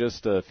 who was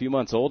just a few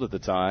months old at the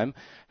time,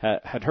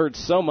 had heard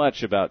so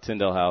much about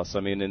Tyndale House.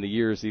 I mean, in the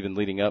years even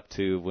leading up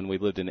to when we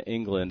lived in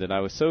England. And I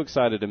was so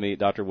excited to meet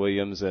Dr.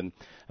 Williams. And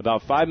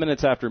about 5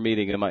 minutes after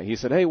meeting him, he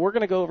said, hey, we're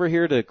going to go over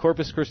here to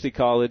Corpus Christi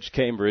College,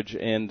 Cambridge,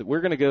 and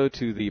we're going to go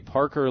to the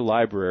Parker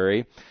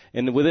Library.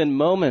 And within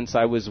moments,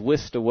 I was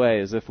whisked away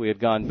as if we had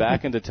gone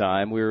back into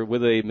time. We were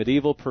with a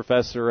medieval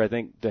professor, I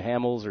think De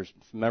Hamels, or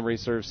memory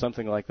serves,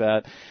 something like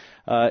that.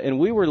 And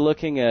we were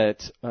looking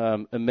at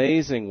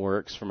amazing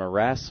works from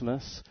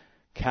Erasmus,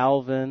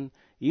 Calvin,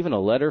 even a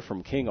letter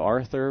from King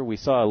Arthur. We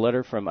saw a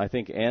letter from, I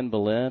think, Anne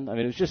Boleyn. I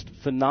mean, it was just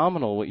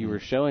phenomenal what you were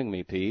showing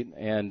me, Pete.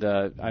 And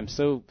I'm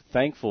so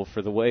thankful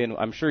for the way, and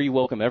I'm sure you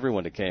welcome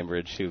everyone to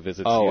Cambridge who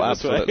visits you. Oh,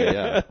 absolutely,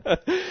 yeah.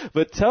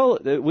 But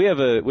we have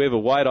a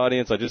wide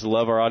audience. I just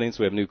love our audience.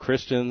 We have new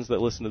Christians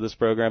that listen to this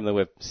program. Then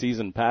we have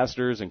seasoned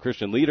pastors and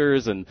Christian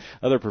leaders and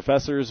other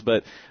professors.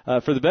 But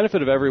for the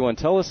benefit of everyone,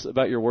 tell us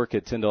about your work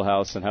at Tyndale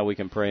House and how we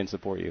can pray and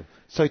support you.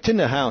 So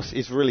Tyndale House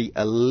is really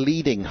a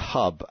leading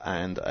hub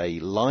and a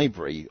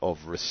library of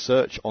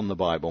research on the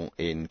Bible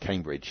in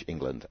Cambridge,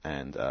 England,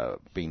 and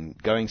been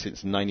going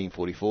since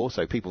 1944.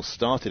 So people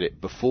started it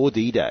before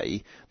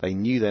D-Day. They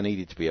knew there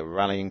needed to be a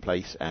rallying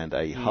place and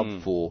a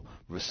hub for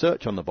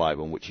research on the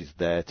Bible, which is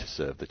there to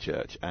serve the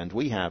church. And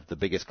we have the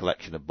biggest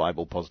collection of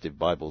positive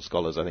Bible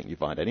scholars I think you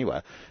find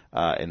anywhere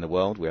in the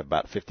world. We have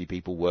about 50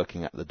 people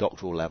working at the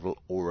doctoral level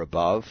or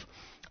above.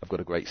 I've got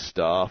a great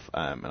staff,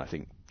 and I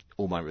think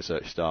all my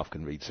research staff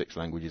can read 6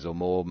 languages or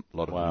more. A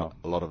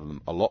lot of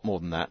them a lot more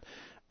than that.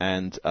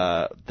 And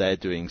they're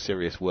doing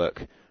serious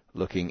work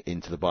looking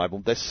into the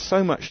Bible. There's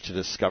so much to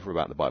discover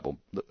about the Bible.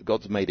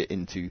 God's made it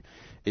into,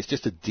 it's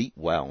just a deep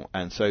well.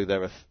 And so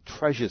there are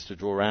treasures to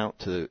draw out,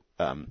 to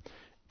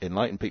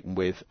enlighten people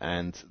with,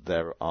 and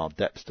there are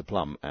depths to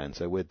plumb. And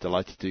so we're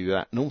delighted to do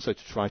that, and also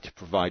to try to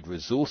provide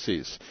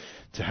resources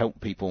to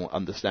help people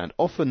understand.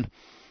 Often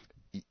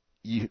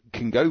you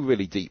can go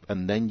really deep,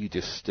 and then you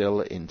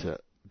distill into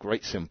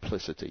great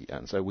simplicity.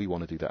 And so we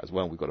want to do that as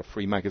well. We've got a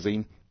free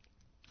magazine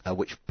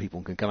which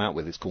people can come out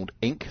with. It's called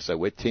Ink. So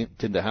we're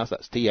Tyndale House,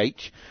 that's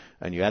TH,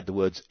 and you add the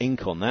words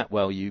ink on that,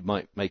 well, you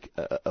might make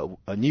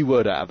a new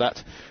word out of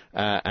that.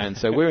 And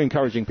so we're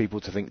encouraging people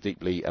to think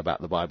deeply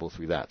about the Bible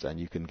through that, and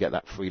you can get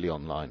that freely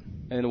online.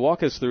 And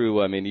walk us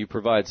through, I mean, you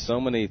provide so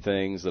many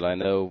things that I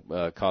know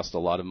cost a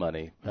lot of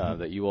money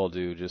that you all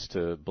do just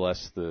to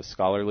bless the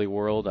scholarly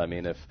world. I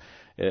mean, if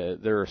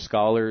there are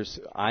scholars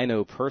I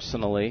know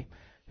personally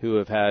who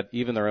have had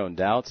even their own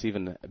doubts,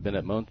 even been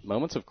at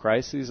moments of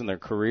crises in their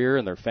career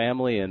and their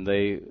family, and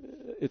they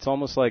it's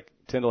almost like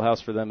Tyndale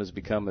House for them has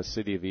become a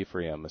city of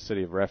Ephraim, a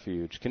city of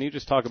refuge. Can you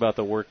just talk about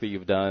the work that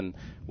you've done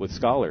with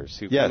scholars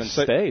who come and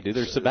stay, do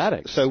their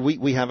sabbatics? So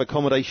we have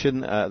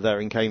accommodation there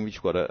in Cambridge.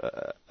 We've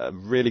got a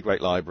really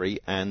great library,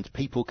 and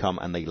people come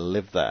and they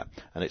live there.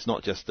 And it's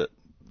not just that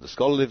the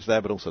scholar lives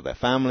there, but also their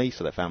family,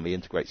 so their family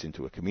integrates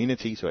into a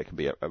community, so it can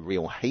be a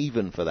real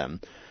haven for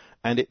them.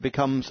 And it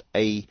becomes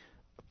a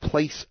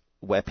place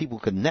where people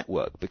can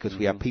network, because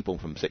we have people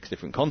from 6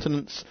 different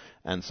continents,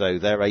 and so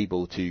they're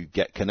able to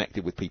get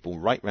connected with people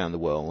right around the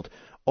world,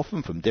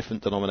 often from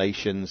different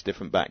denominations,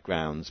 different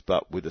backgrounds,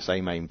 but with the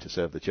same aim to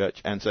serve the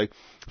church. And so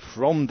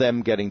from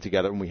them getting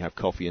together, and we have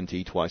coffee and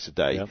tea twice a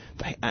day,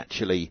 they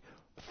actually,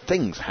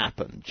 things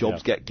happen.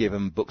 Jobs get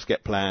given, books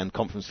get planned,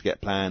 conferences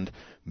get planned,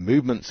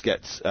 movements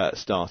get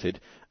started,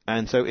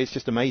 and so it's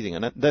just amazing.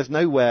 And there's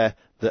nowhere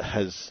that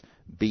has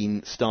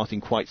been starting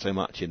quite so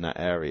much in that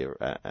area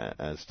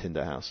as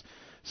Tyndale House.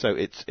 So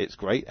it's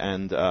great,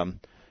 and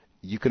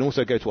you can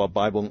also go to our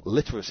Bible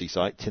literacy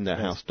site,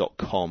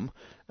 tyndalehouse.com,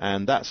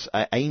 and that's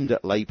aimed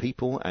at lay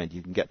people, and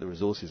you can get the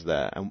resources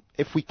there. And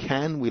if we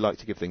can, we like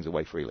to give things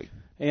away freely.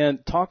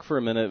 And talk for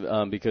a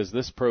minute, because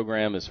this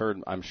program is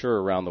heard, I'm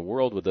sure, around the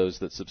world with those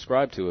that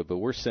subscribe to it, but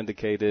we're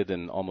syndicated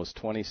in almost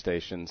 20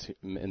 stations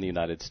in the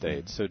United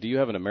States. So do you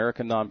have an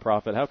American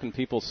nonprofit? How can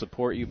people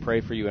support you,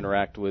 pray for you,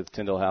 interact with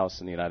Tyndale House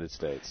in the United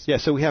States? Yeah,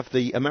 so we have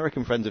the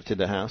American Friends of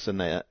Tyndale House,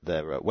 and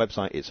their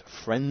website is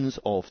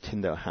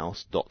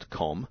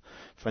friendsoftyndalehouse.com,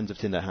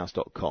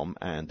 friendsoftyndalehouse.com,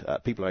 and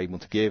people are able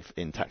to give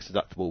in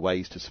tax-deductible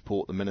ways to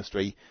support the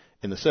ministry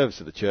in the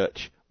service of the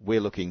church.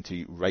 We're looking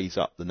to raise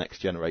up the next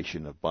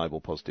generation of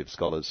Bible-positive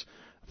scholars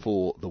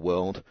for the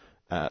world.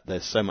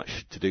 There's so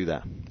much to do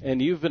there.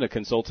 And you've been a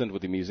consultant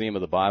with the Museum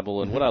of the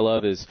Bible, and what I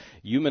love is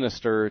you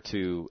minister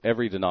to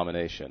every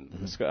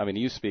denomination. I mean,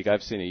 you speak,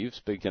 I've seen it, you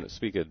speak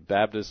at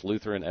Baptist,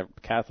 Lutheran,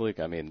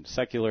 Catholic, I mean,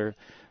 secular.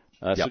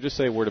 So just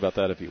say a word about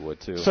that if you would,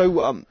 too.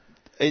 So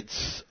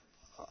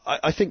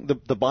I think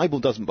the Bible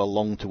doesn't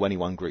belong to any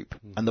one group,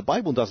 and the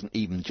Bible doesn't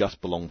even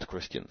just belong to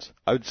Christians.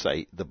 I would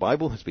say the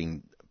Bible has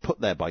been put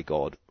there by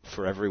God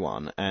for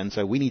everyone, and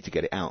so we need to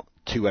get it out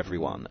to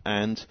everyone.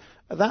 And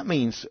that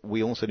means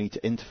we also need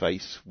to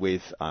interface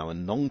with our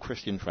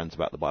non-Christian friends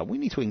about the Bible. We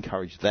need to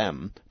encourage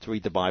them to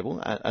read the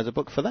Bible as a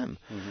book for them.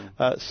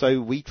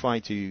 So we try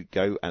to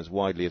go as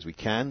widely as we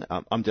can.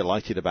 I'm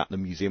delighted about the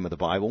Museum of the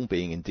Bible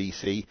being in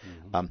D.C.,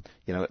 at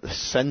the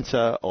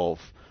center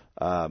of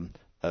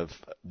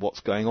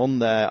what's going on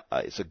there.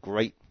 It's a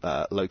great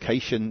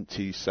location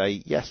to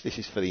say, yes, this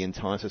is for the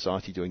entire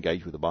society to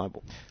engage with the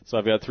Bible. So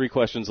I've got 3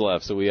 questions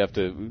left, so we have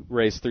to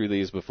race through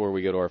these before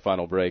we go to our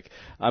final break.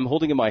 I'm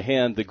holding in my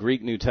hand the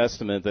Greek New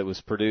Testament that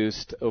was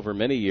produced over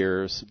many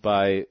years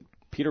by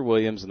Peter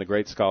Williams and the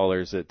great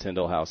scholars at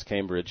Tyndale House,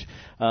 Cambridge.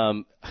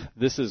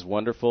 This is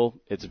wonderful.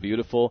 It's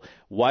beautiful.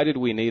 Why did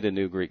we need a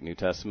new Greek New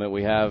Testament?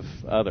 We have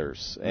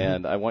others,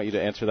 and I want you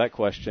to answer that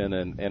question.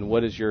 And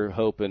what is your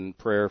hope and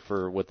prayer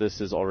for what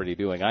this is already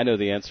doing? I know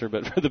the answer,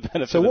 but for the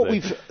benefit So what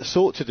we've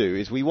sought to do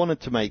is we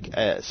wanted to make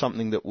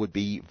something that would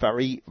be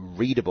very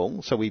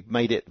readable. So we've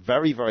made it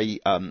very,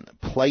 very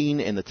plain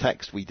in the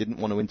text. We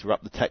didn't want to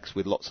interrupt the text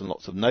with lots and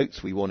lots of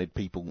notes. We wanted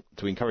people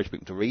to encourage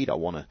people to read. I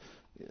want to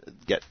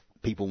get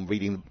people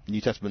reading the New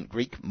Testament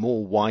Greek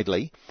more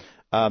widely.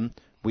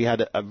 We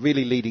had a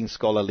really leading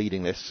scholar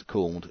leading this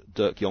called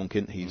Dirk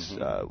Jonkin. He's,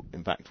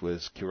 in fact,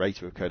 was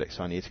curator of Codex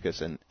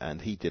Sinaiticus,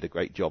 and he did a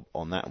great job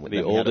on that.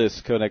 The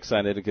oldest Codex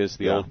Sinaiticus,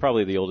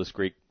 probably the oldest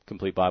Greek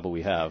complete Bible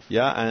we have.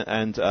 Yeah,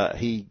 and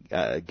he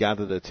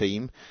gathered a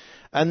team.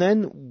 And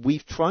then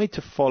we've tried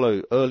to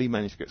follow early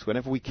manuscripts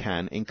whenever we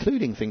can,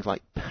 including things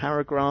like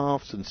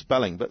paragraphs and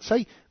spelling. But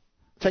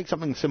take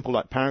something simple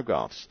like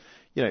paragraphs.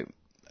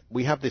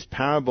 We have this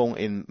parable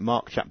in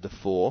Mark chapter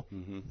 4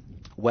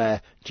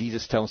 where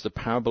Jesus tells the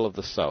parable of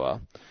the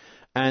sower,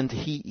 and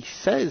he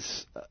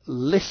says,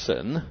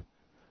 listen,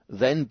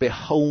 then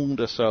behold,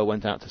 a sower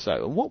went out to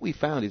sow. And what we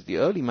found is the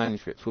early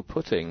manuscripts were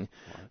putting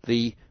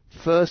the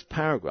first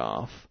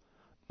paragraph,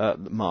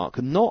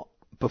 Mark, not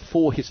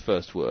before his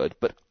first word,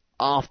 but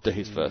after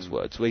his first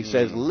word. So he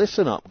says,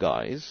 listen up,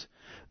 guys,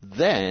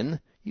 then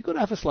you've got to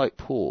have a slight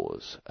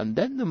pause, and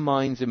then the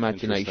mind's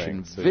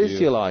imagination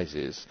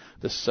visualizes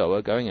the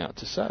sower going out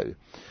to sow.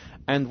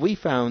 And we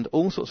found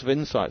all sorts of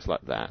insights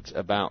like that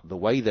about the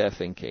way they're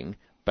thinking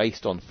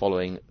based on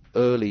following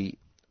early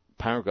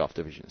paragraph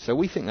divisions. So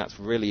we think that's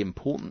really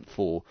important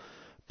for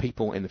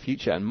people in the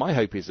future, and my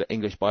hope is that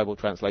English Bible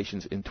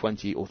translations in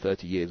 20 or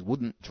 30 years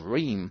wouldn't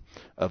dream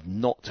of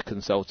not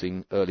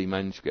consulting early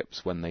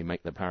manuscripts when they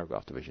make their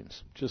paragraph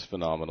divisions. Just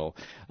phenomenal.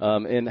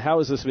 And how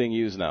is this being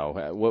used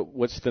now?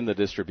 What's been the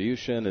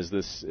distribution? Is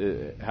this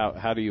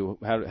how do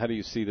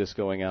you see this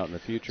going out in the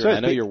future? So I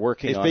know you're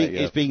working on it.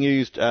 It's being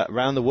used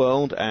around the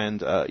world,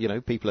 and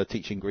people are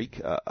teaching Greek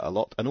a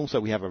lot, and also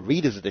we have a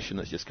reader's edition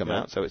that's just come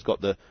out. So it's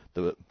got the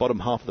bottom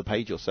half of the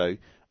page or so.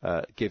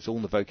 Gives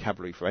all the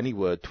vocabulary for any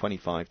word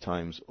 25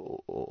 times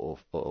or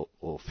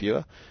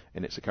fewer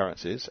in its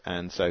occurrences,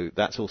 and so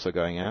that's also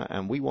going out,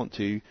 and we want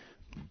to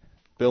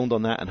build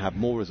on that and have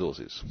more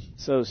resources.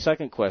 So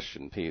second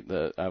question, Pete,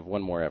 I have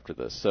one more after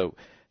this. So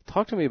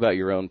talk to me about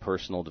your own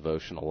personal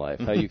devotional life,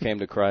 how you came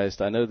to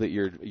Christ. I know that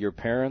your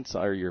parents,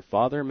 or your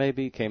father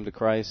maybe, came to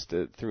Christ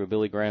through a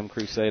Billy Graham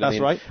crusade. That's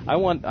right. I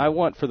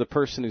want for the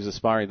person who's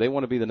aspiring, they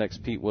want to be the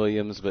next Pete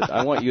Williams, but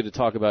I want you to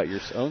talk about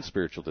your own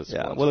spiritual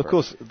disciplines. Yeah, well, of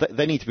course,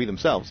 they need to be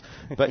themselves.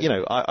 But,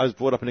 I was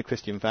brought up in a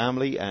Christian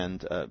family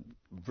and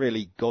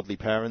really godly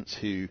parents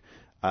who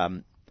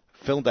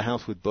filled the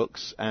house with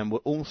books and were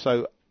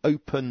also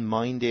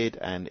open-minded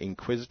and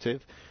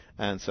inquisitive.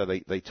 And so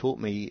they taught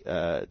me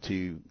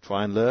to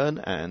try and learn,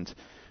 and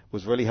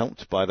was really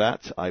helped by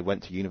that. I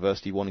went to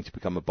university wanting to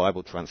become a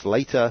Bible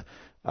translator,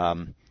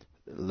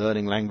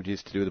 learning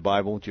languages to do with the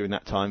Bible. During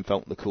that time,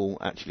 felt the call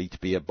actually to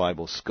be a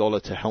Bible scholar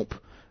to help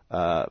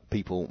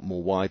people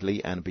more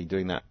widely, and been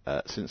doing that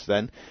since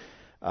then.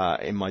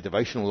 In my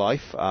devotional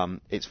life,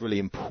 it's really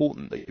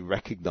important that you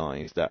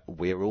recognize that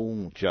we're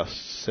all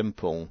just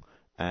simple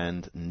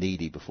and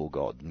needy before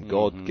God. And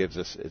God gives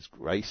us His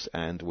grace,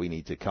 and we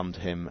need to come to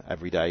Him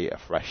every day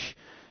afresh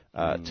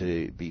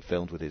to be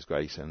filled with His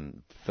grace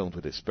and filled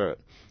with His Spirit.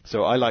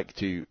 So I like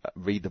to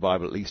read the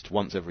Bible at least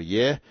once every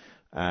year,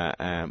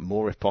 and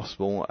more if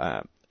possible.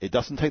 It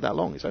doesn't take that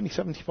long. It's only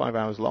 75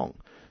 hours long.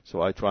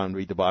 So I try and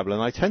read the Bible,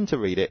 and I tend to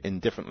read it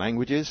in different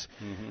languages,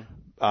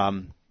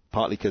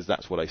 partly because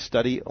that's what I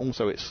study.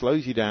 Also, it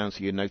slows you down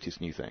so you notice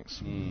new things.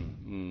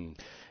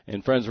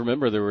 And friends,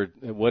 remember,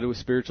 what do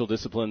spiritual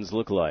disciplines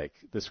look like?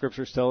 The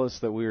Scriptures tell us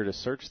that we are to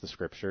search the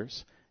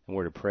Scriptures, and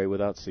we're to pray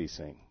without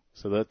ceasing.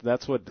 So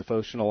that's what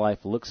devotional life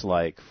looks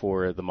like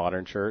for the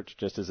modern church,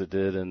 just as it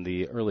did in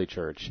the early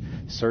church.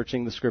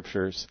 Searching the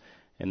Scriptures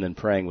and then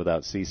praying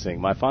without ceasing.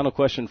 My final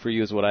question for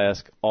you is what I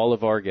ask all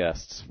of our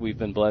guests. We've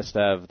been blessed to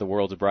have the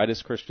world's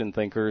brightest Christian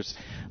thinkers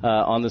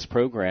on this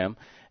program.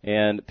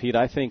 And, Pete,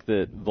 I think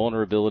that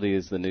vulnerability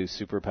is the new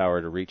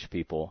superpower to reach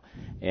people.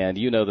 And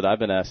you know that I've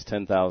been asked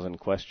 10,000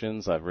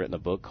 questions. I've written a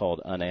book called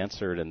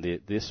Unanswered, and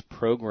this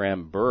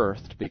program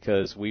birthed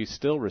because we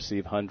still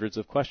receive hundreds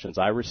of questions.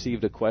 I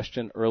received a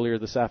question earlier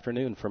this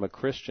afternoon from a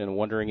Christian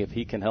wondering if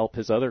he can help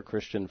his other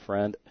Christian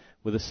friend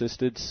with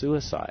assisted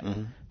suicide.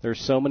 There's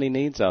so many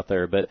needs out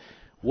there. But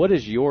what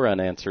is your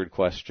unanswered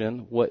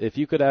question? If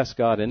you could ask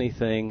God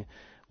anything,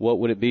 what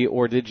would it be?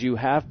 Or did you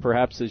have,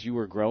 perhaps as you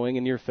were growing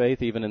in your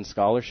faith, even in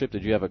scholarship,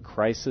 did you have a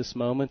crisis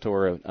moment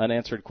or an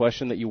unanswered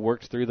question that you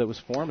worked through that was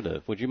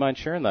formative? Would you mind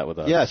sharing that with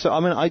us? Yeah, so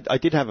I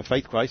did have a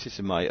faith crisis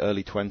in my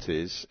early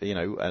 20s,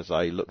 as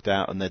I looked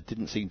out, and there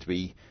didn't seem to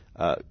be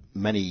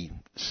many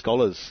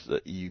scholars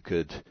that you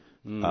could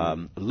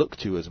look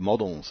to as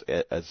models,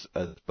 as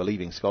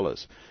believing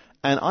scholars.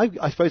 And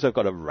I suppose I've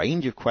got a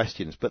range of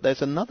questions, but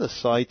there's another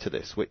side to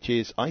this, which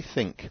is, I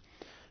think,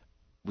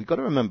 we've got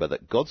to remember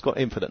that God's got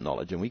infinite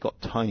knowledge and we've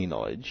got tiny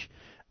knowledge,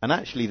 and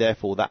actually,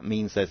 therefore, that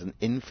means there's an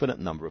infinite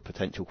number of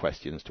potential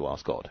questions to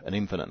ask God, an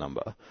infinite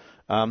number.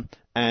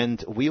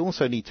 And we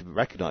also need to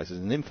recognize there's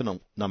an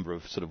infinite number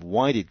of sort of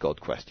why-did God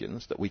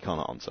questions that we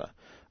can't answer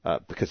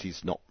because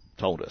He's not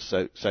told us.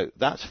 So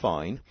that's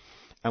fine,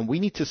 and we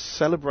need to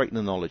celebrate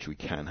the knowledge we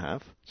can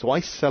have. So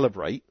I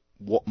celebrate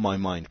what my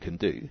mind can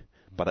do,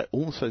 but I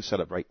also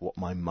celebrate what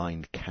my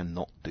mind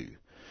cannot do.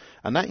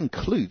 And that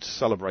includes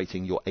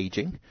celebrating your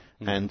aging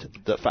and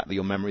the fact that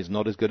your memory is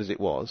not as good as it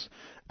was.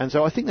 And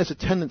so I think there's a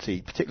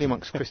tendency, particularly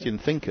amongst Christian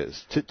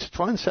thinkers, to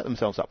try and set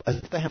themselves up as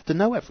if they have to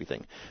know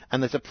everything.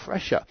 And there's a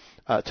pressure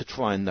to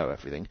try and know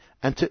everything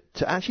and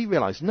to actually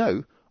realize,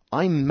 no,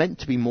 I'm meant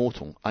to be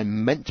mortal.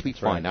 I'm meant to be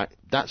finite.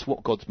 That's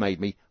what God's made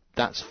me.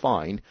 That's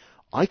fine.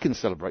 I can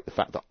celebrate the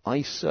fact that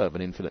I serve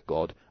an infinite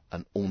God,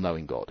 an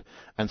all-knowing God.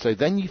 And so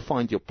then you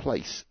find your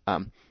place,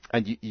 and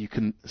you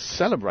can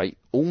celebrate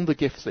all the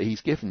gifts that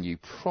He's given you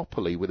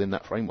properly within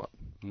that framework.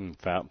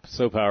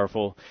 So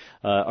powerful.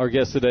 Our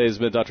guest today has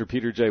been Dr.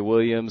 Peter J.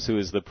 Williams, who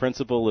is the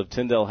principal of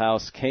Tyndale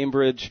House,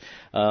 Cambridge,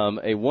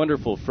 a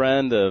wonderful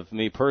friend of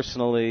me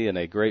personally and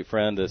a great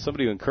friend,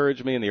 somebody who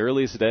encouraged me in the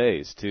earliest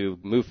days to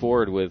move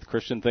forward with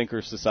Christian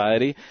Thinker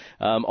Society.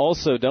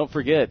 Also, don't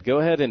forget, go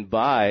ahead and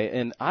buy,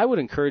 and I would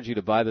encourage you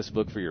to buy this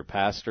book for your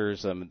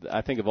pastors.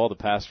 I think of all the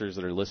pastors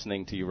that are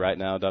listening to you right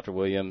now, Dr.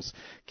 Williams,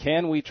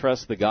 Can We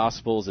Trust the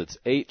Gospels? It's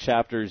 8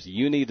 chapters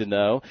you need to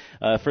know.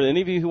 For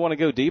any of you who want to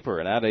go deeper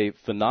and add a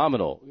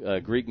phenomenal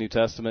Greek New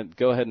Testament,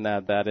 go ahead and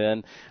add that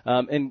in.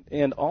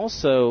 And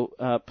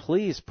also,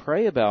 please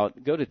pray go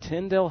to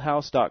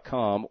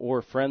TyndaleHouse.com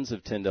or Friends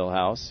of Tyndale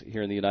House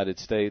here in the United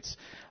States,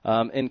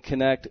 and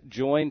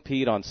join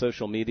Pete on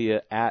social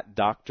media at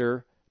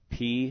Dr.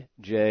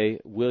 P.J.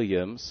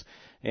 Williams.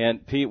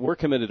 And, Pete, we're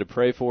committed to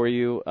pray for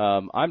you.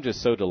 I'm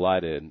just so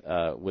delighted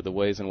with the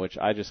ways in which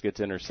I just get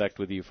to intersect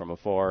with you from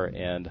afar,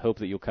 and hope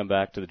that you'll come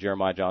back to the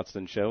Jeremiah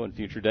Johnston Show in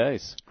future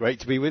days.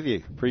 Great to be with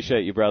you.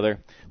 Appreciate you, brother.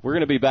 We're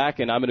going to be back,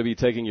 and I'm going to be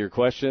taking your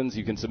questions.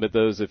 You can submit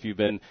those if you've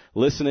been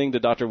listening to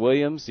Dr.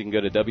 Williams. You can go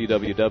to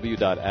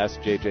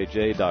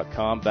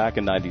www.askjjj.com. Back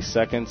in 90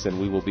 seconds, and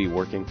we will be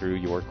working through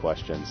your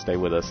questions. Stay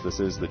with us. This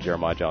is the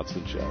Jeremiah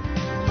Johnston Show.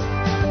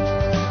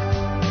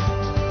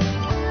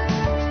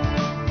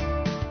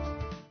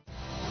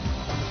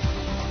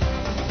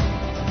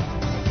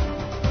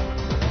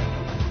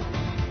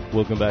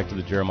 Welcome back to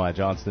the Jeremiah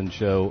Johnston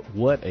Show.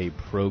 What a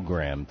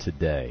program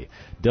today.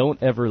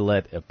 Don't ever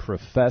let a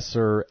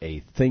professor,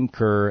 a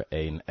thinker,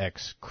 an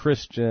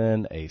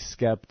ex-Christian, a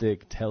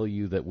skeptic tell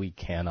you that we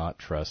cannot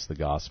trust the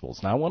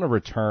Gospels. Now, I want to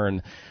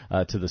return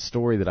to the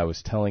story that I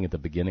was telling at the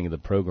beginning of the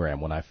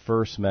program when I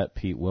first met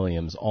Pete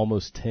Williams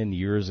almost 10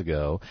 years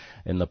ago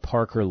in the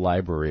Parker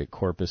Library at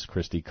Corpus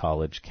Christi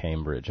College,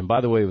 Cambridge. And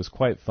by the way, it was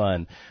quite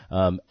fun.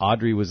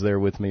 Audrey was there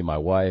with me, my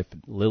wife,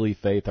 Lily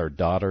Faith, our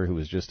daughter, who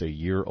was just a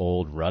year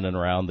old, running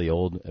around the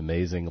old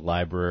amazing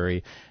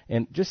library.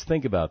 And just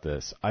think about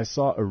this. I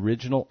saw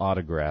original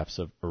autographs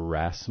of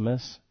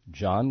Erasmus,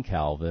 John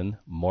Calvin,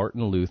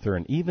 Martin Luther,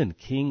 and even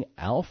King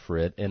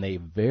Alfred in a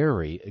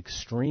very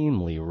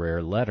extremely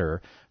rare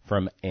letter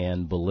from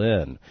Anne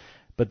Boleyn.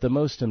 But the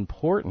most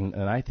important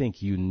and I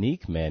think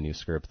unique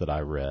manuscript that I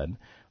read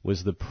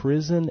was the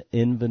prison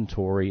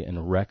inventory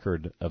and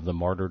record of the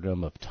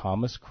martyrdom of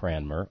Thomas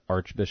Cranmer,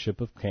 Archbishop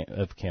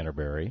of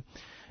Canterbury.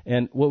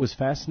 And what was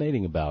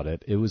fascinating about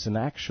it, it was an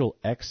actual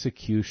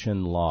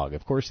execution log.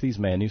 Of course, these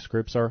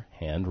manuscripts are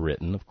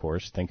handwritten, of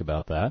course, think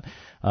about that.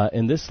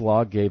 And this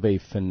log gave a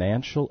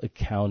financial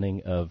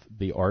accounting of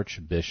the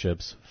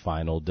Archbishop's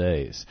final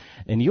days.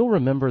 And you'll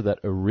remember that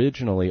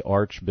originally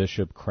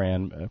Archbishop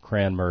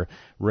Cranmer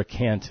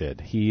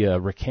recanted. He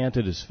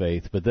recanted his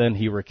faith, but then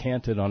he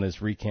recanted on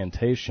his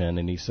recantation,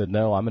 and he said,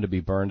 no, I'm going to be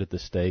burned at the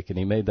stake. And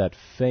he made that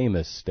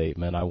famous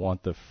statement, I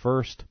want the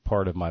first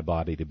part of my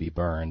body to be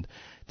burned,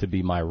 to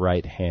be my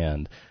right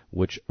hand,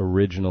 which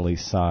originally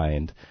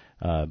signed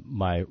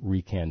my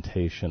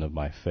recantation of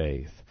my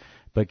faith.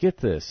 But get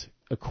this,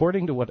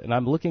 according to what, and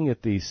I'm looking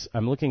at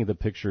the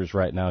pictures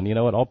right now, and you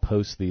know what, I'll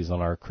post these on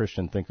our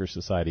Christian Thinker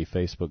Society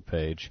Facebook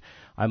page.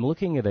 I'm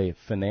looking at a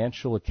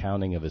financial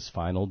accounting of his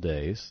final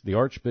days. The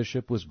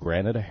Archbishop was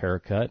granted a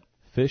haircut,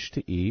 fish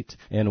to eat,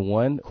 and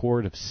 1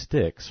 cord of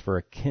sticks for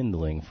a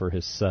kindling for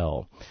his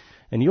cell.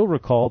 And you'll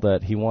recall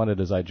that he wanted,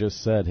 as I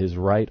just said, his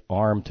right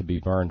arm to be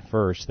burned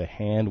first, the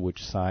hand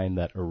which signed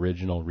that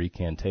original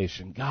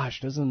recantation. Gosh,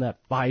 doesn't that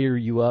fire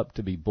you up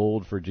to be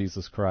bold for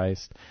Jesus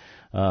Christ?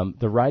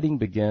 The writing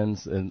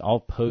begins, and I'll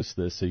post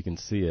this so you can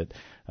see it.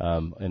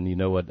 And you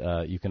know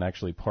what? You can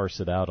actually parse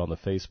it out on the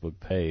Facebook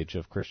page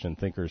of Christian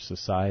Thinkers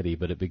Society.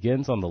 But it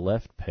begins on the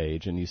left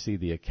page, and you see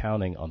the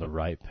accounting on the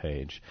right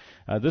page.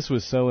 This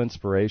was so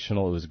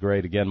inspirational. It was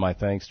great. Again, my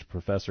thanks to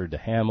Professor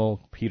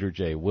DeHamel, Peter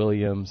J.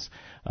 Williams.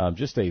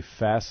 Just a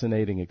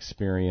fascinating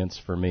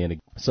experience for me. And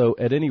so,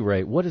 at any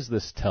rate, what does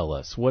this tell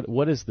us?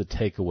 What is the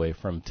takeaway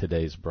from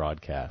today's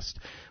broadcast?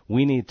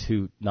 We need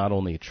to not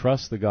only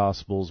trust the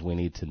Gospels, we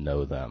need to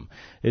know them.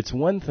 It's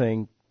one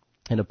thing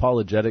in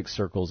apologetic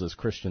circles as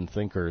Christian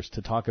thinkers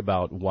to talk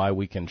about why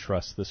we can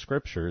trust the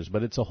Scriptures,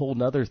 but it's a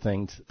whole other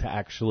thing to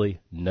actually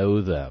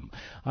know them.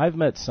 I've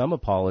met some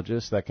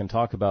apologists that can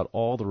talk about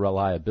all the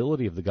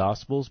reliability of the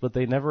Gospels, but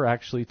they never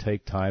actually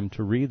take time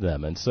to read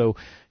them. And so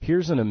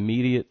here's an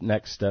immediate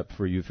next step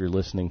for you if you're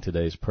listening to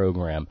today's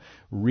program.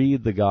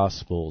 Read the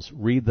Gospels.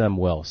 Read them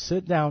well.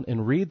 Sit down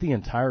and read the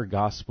entire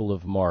Gospel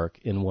of Mark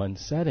in one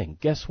setting.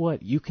 Guess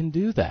what? You can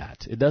do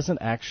that. It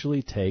doesn't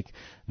actually take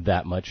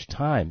that much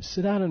time.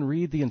 Sit down and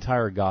read the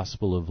entire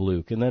Gospel of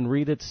Luke, and then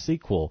read its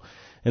sequel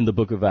in the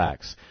book of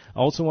Acts. I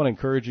also want to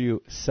encourage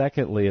you,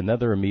 secondly,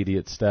 another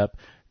immediate step,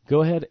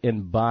 go ahead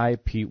and buy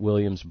Pete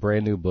Williams'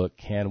 brand new book,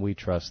 Can We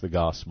Trust the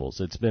Gospels?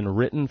 It's been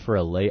written for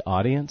a lay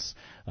audience.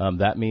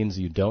 That means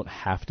you don't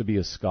have to be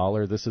a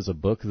scholar. This is a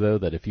book, though,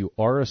 that if you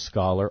are a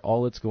scholar,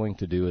 all it's going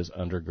to do is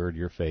undergird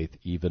your faith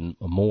even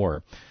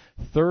more.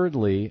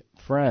 Thirdly,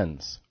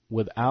 friends,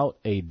 without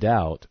a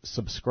doubt,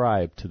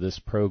 subscribe to this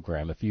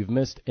program. If you've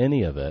missed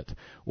any of it,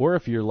 or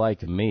if you're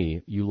like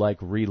me, you like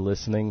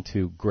re-listening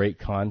to great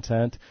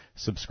content,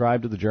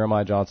 subscribe to the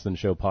Jeremiah Johnston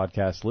Show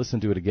podcast,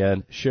 listen to it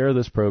again, share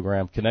this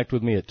program, connect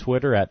with me at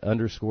Twitter at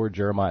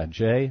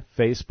 _JeremiahJ,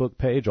 Facebook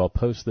page, I'll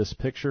post this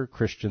picture,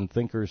 Christian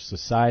Thinkers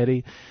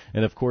Society,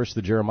 and of course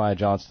the Jeremiah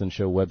Johnston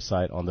Show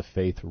website on the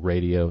Faith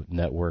Radio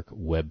Network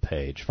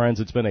webpage.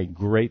 Friends, it's been a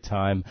great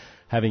time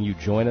having you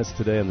join us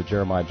today on the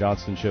Jeremiah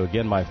Johnston Show.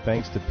 Again, my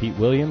thanks to Pete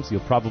Williams.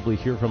 You'll probably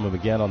hear from him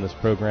again on this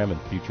program in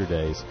future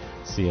days.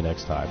 See you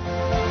next time.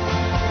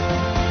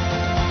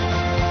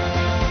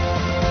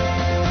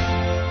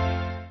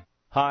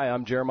 Hi,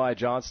 I'm Jeremiah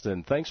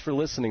Johnston. Thanks for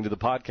listening to the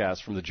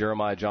podcast from the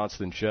Jeremiah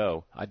Johnston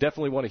Show. I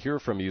definitely want to hear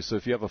from you, so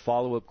if you have a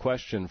follow-up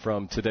question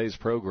from today's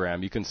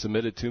program, you can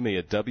submit it to me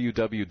at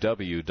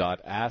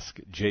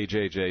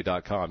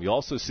www.askjjj.com. You'll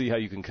also see how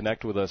you can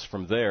connect with us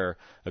from there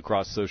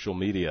across social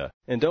media.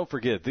 And don't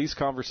forget, these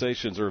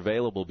conversations are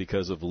available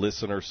because of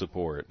listener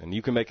support, and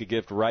you can make a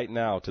gift right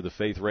now to the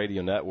Faith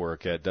Radio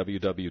Network at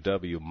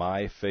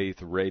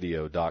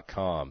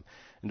www.myfaithradio.com.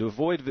 And to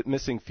avoid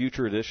missing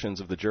future editions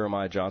of the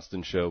Jeremiah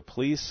Johnston Show,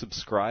 please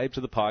subscribe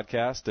to the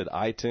podcast at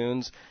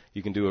iTunes.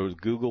 You can do a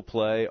Google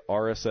Play,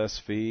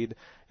 RSS feed.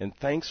 And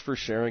thanks for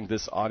sharing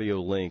this audio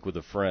link with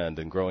a friend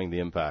and growing the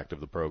impact of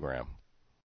the program.